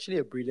it's actually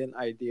a brilliant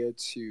idea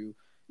to,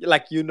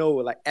 like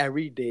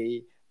every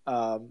day,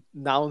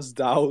 Nouns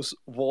DAO's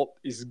vault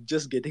is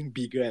just getting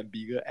bigger and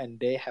bigger, and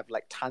they have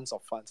like tons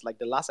of funds. Like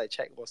the last I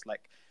checked was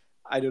like,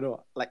 I don't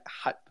know, like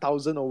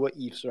 1,000 over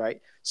ETHs, right?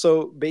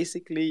 So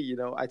basically,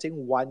 I think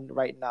one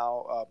right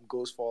now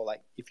goes for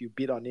like, if you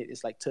bid on it,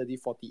 it's like 30,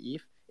 40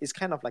 ETH. It's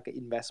kind of like an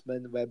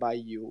investment whereby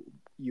you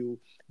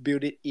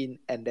build it in,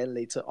 and then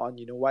later on,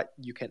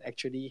 you can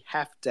actually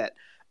have that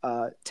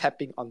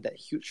tapping on that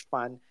huge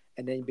fund,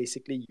 and then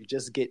basically you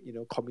just get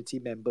committee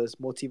members,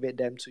 motivate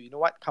them to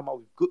come up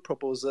with good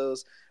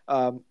proposals,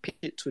 pitch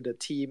it to the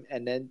team,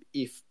 and then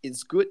if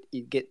it's good,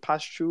 it get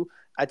passed through.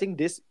 I think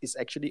this is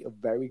actually a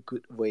very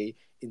good way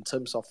in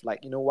terms of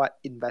like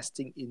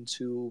investing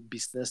into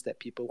business that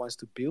people wants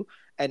to build,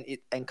 and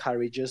it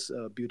encourages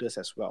builders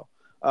as well.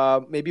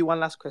 Maybe one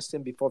last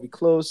question before we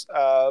close.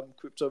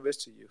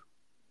 Cryptovius, to you.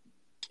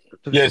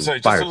 Yeah, so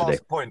just the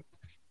last point.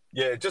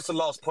 Yeah, just the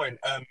last point.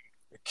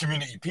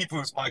 Community, people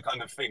is my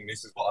kind of thing.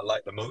 This is what I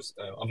like the most.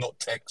 I'm not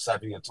tech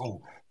savvy at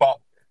all. But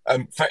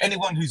for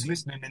anyone who's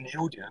listening in the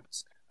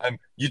audience,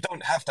 you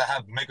don't have to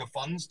have mega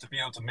funds to be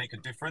able to make a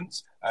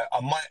difference.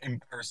 I might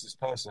embarrass this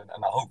person,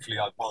 and hopefully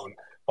I won't.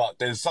 But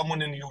there's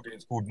someone in the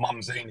audience called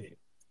Mum Zany.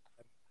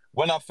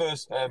 When I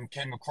first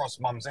came across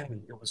Mum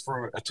Zany, it was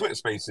through a Twitter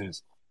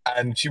Spaces.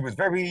 And she was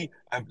very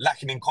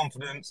lacking in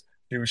confidence.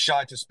 She was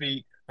shy to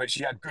speak, but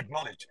she had good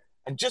knowledge.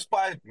 And just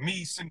by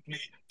me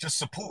simply just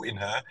supporting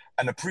her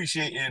and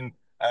appreciating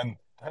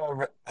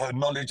her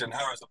knowledge and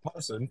her as a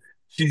person,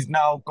 she's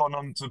now gone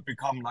on to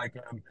become like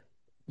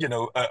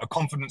a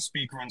confident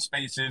speaker in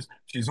spaces.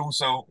 She's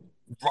also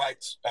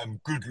writes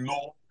good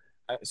law,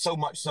 so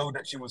much so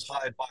that she was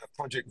hired by a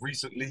project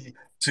recently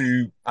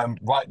to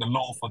write the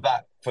law for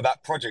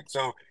that project.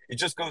 So it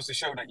just goes to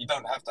show that you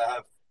don't have to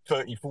have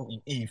 30,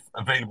 40 ETH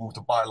available to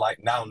buy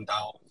like Noun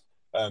DAOs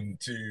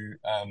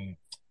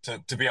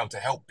to be able to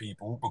help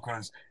people,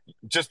 because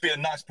just be a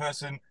nice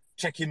person,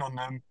 check in on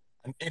them,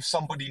 and if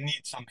somebody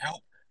needs some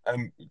help,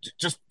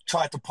 just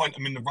try to point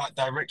them in the right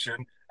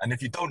direction. And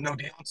if you don't know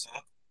the answer,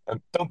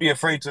 don't be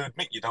afraid to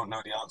admit you don't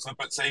know the answer,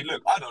 but say,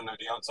 look, I don't know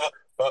the answer,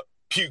 but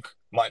Puke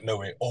might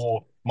know it,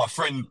 or my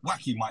friend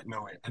Wacky might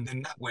know it, and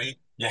then that way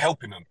you're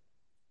helping them.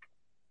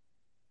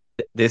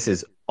 This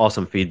is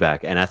awesome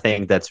feedback, and I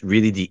think that's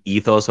really the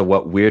ethos of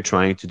what we're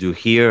trying to do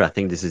here. I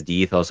think this is the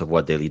ethos of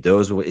what Daily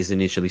Dose is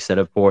initially set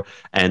up for.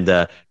 And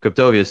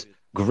Cryptovius,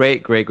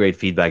 great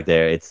feedback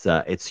there.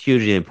 It's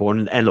hugely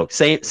important. And look,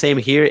 same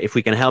here. If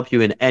we can help you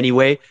in any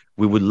way,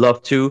 we would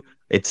love to.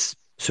 It's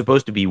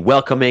supposed to be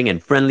welcoming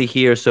and friendly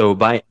here, so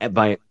by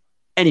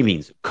any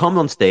means, come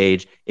on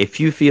stage. If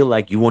you feel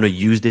like you want to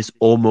use this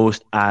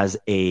almost as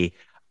a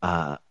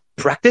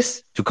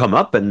practice to come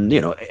up, and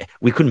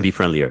we couldn't be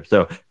friendlier.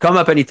 So come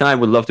up anytime.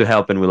 We'd love to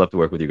help, and we'd love to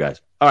work with you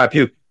guys. All right,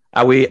 Pew.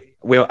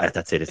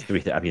 That's it. It's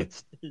 3. I mean,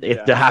 it's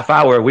the half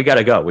hour. We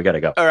gotta go.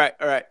 All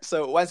right.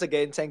 So once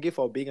again, thank you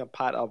for being a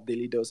part of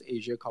Daily Dose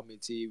Asia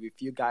community. With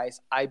you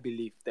guys, I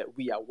believe that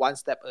we are one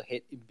step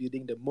ahead in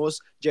building the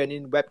most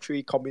genuine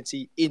Web3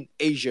 community in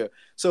Asia.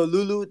 So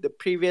Lulu,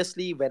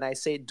 previously when I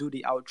said do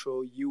the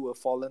outro, you were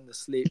fallen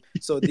asleep.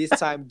 So this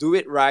time, do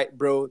it right,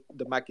 bro.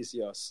 The mic is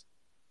yours.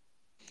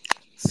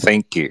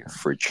 Thank you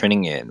for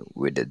tuning in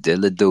with the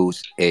Daily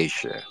Dose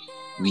Asia.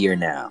 We are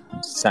now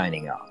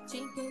signing off.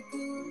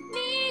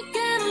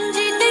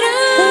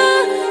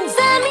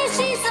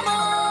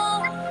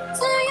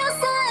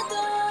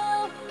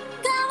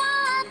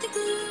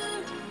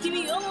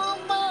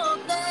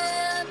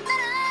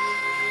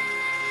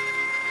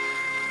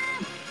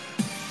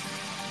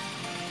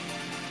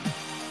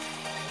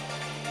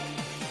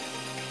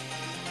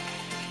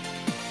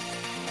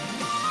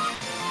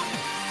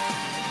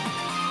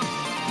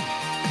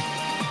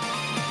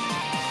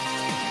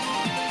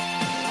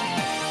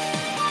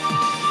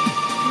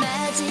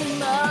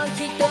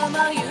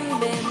 も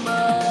夢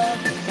も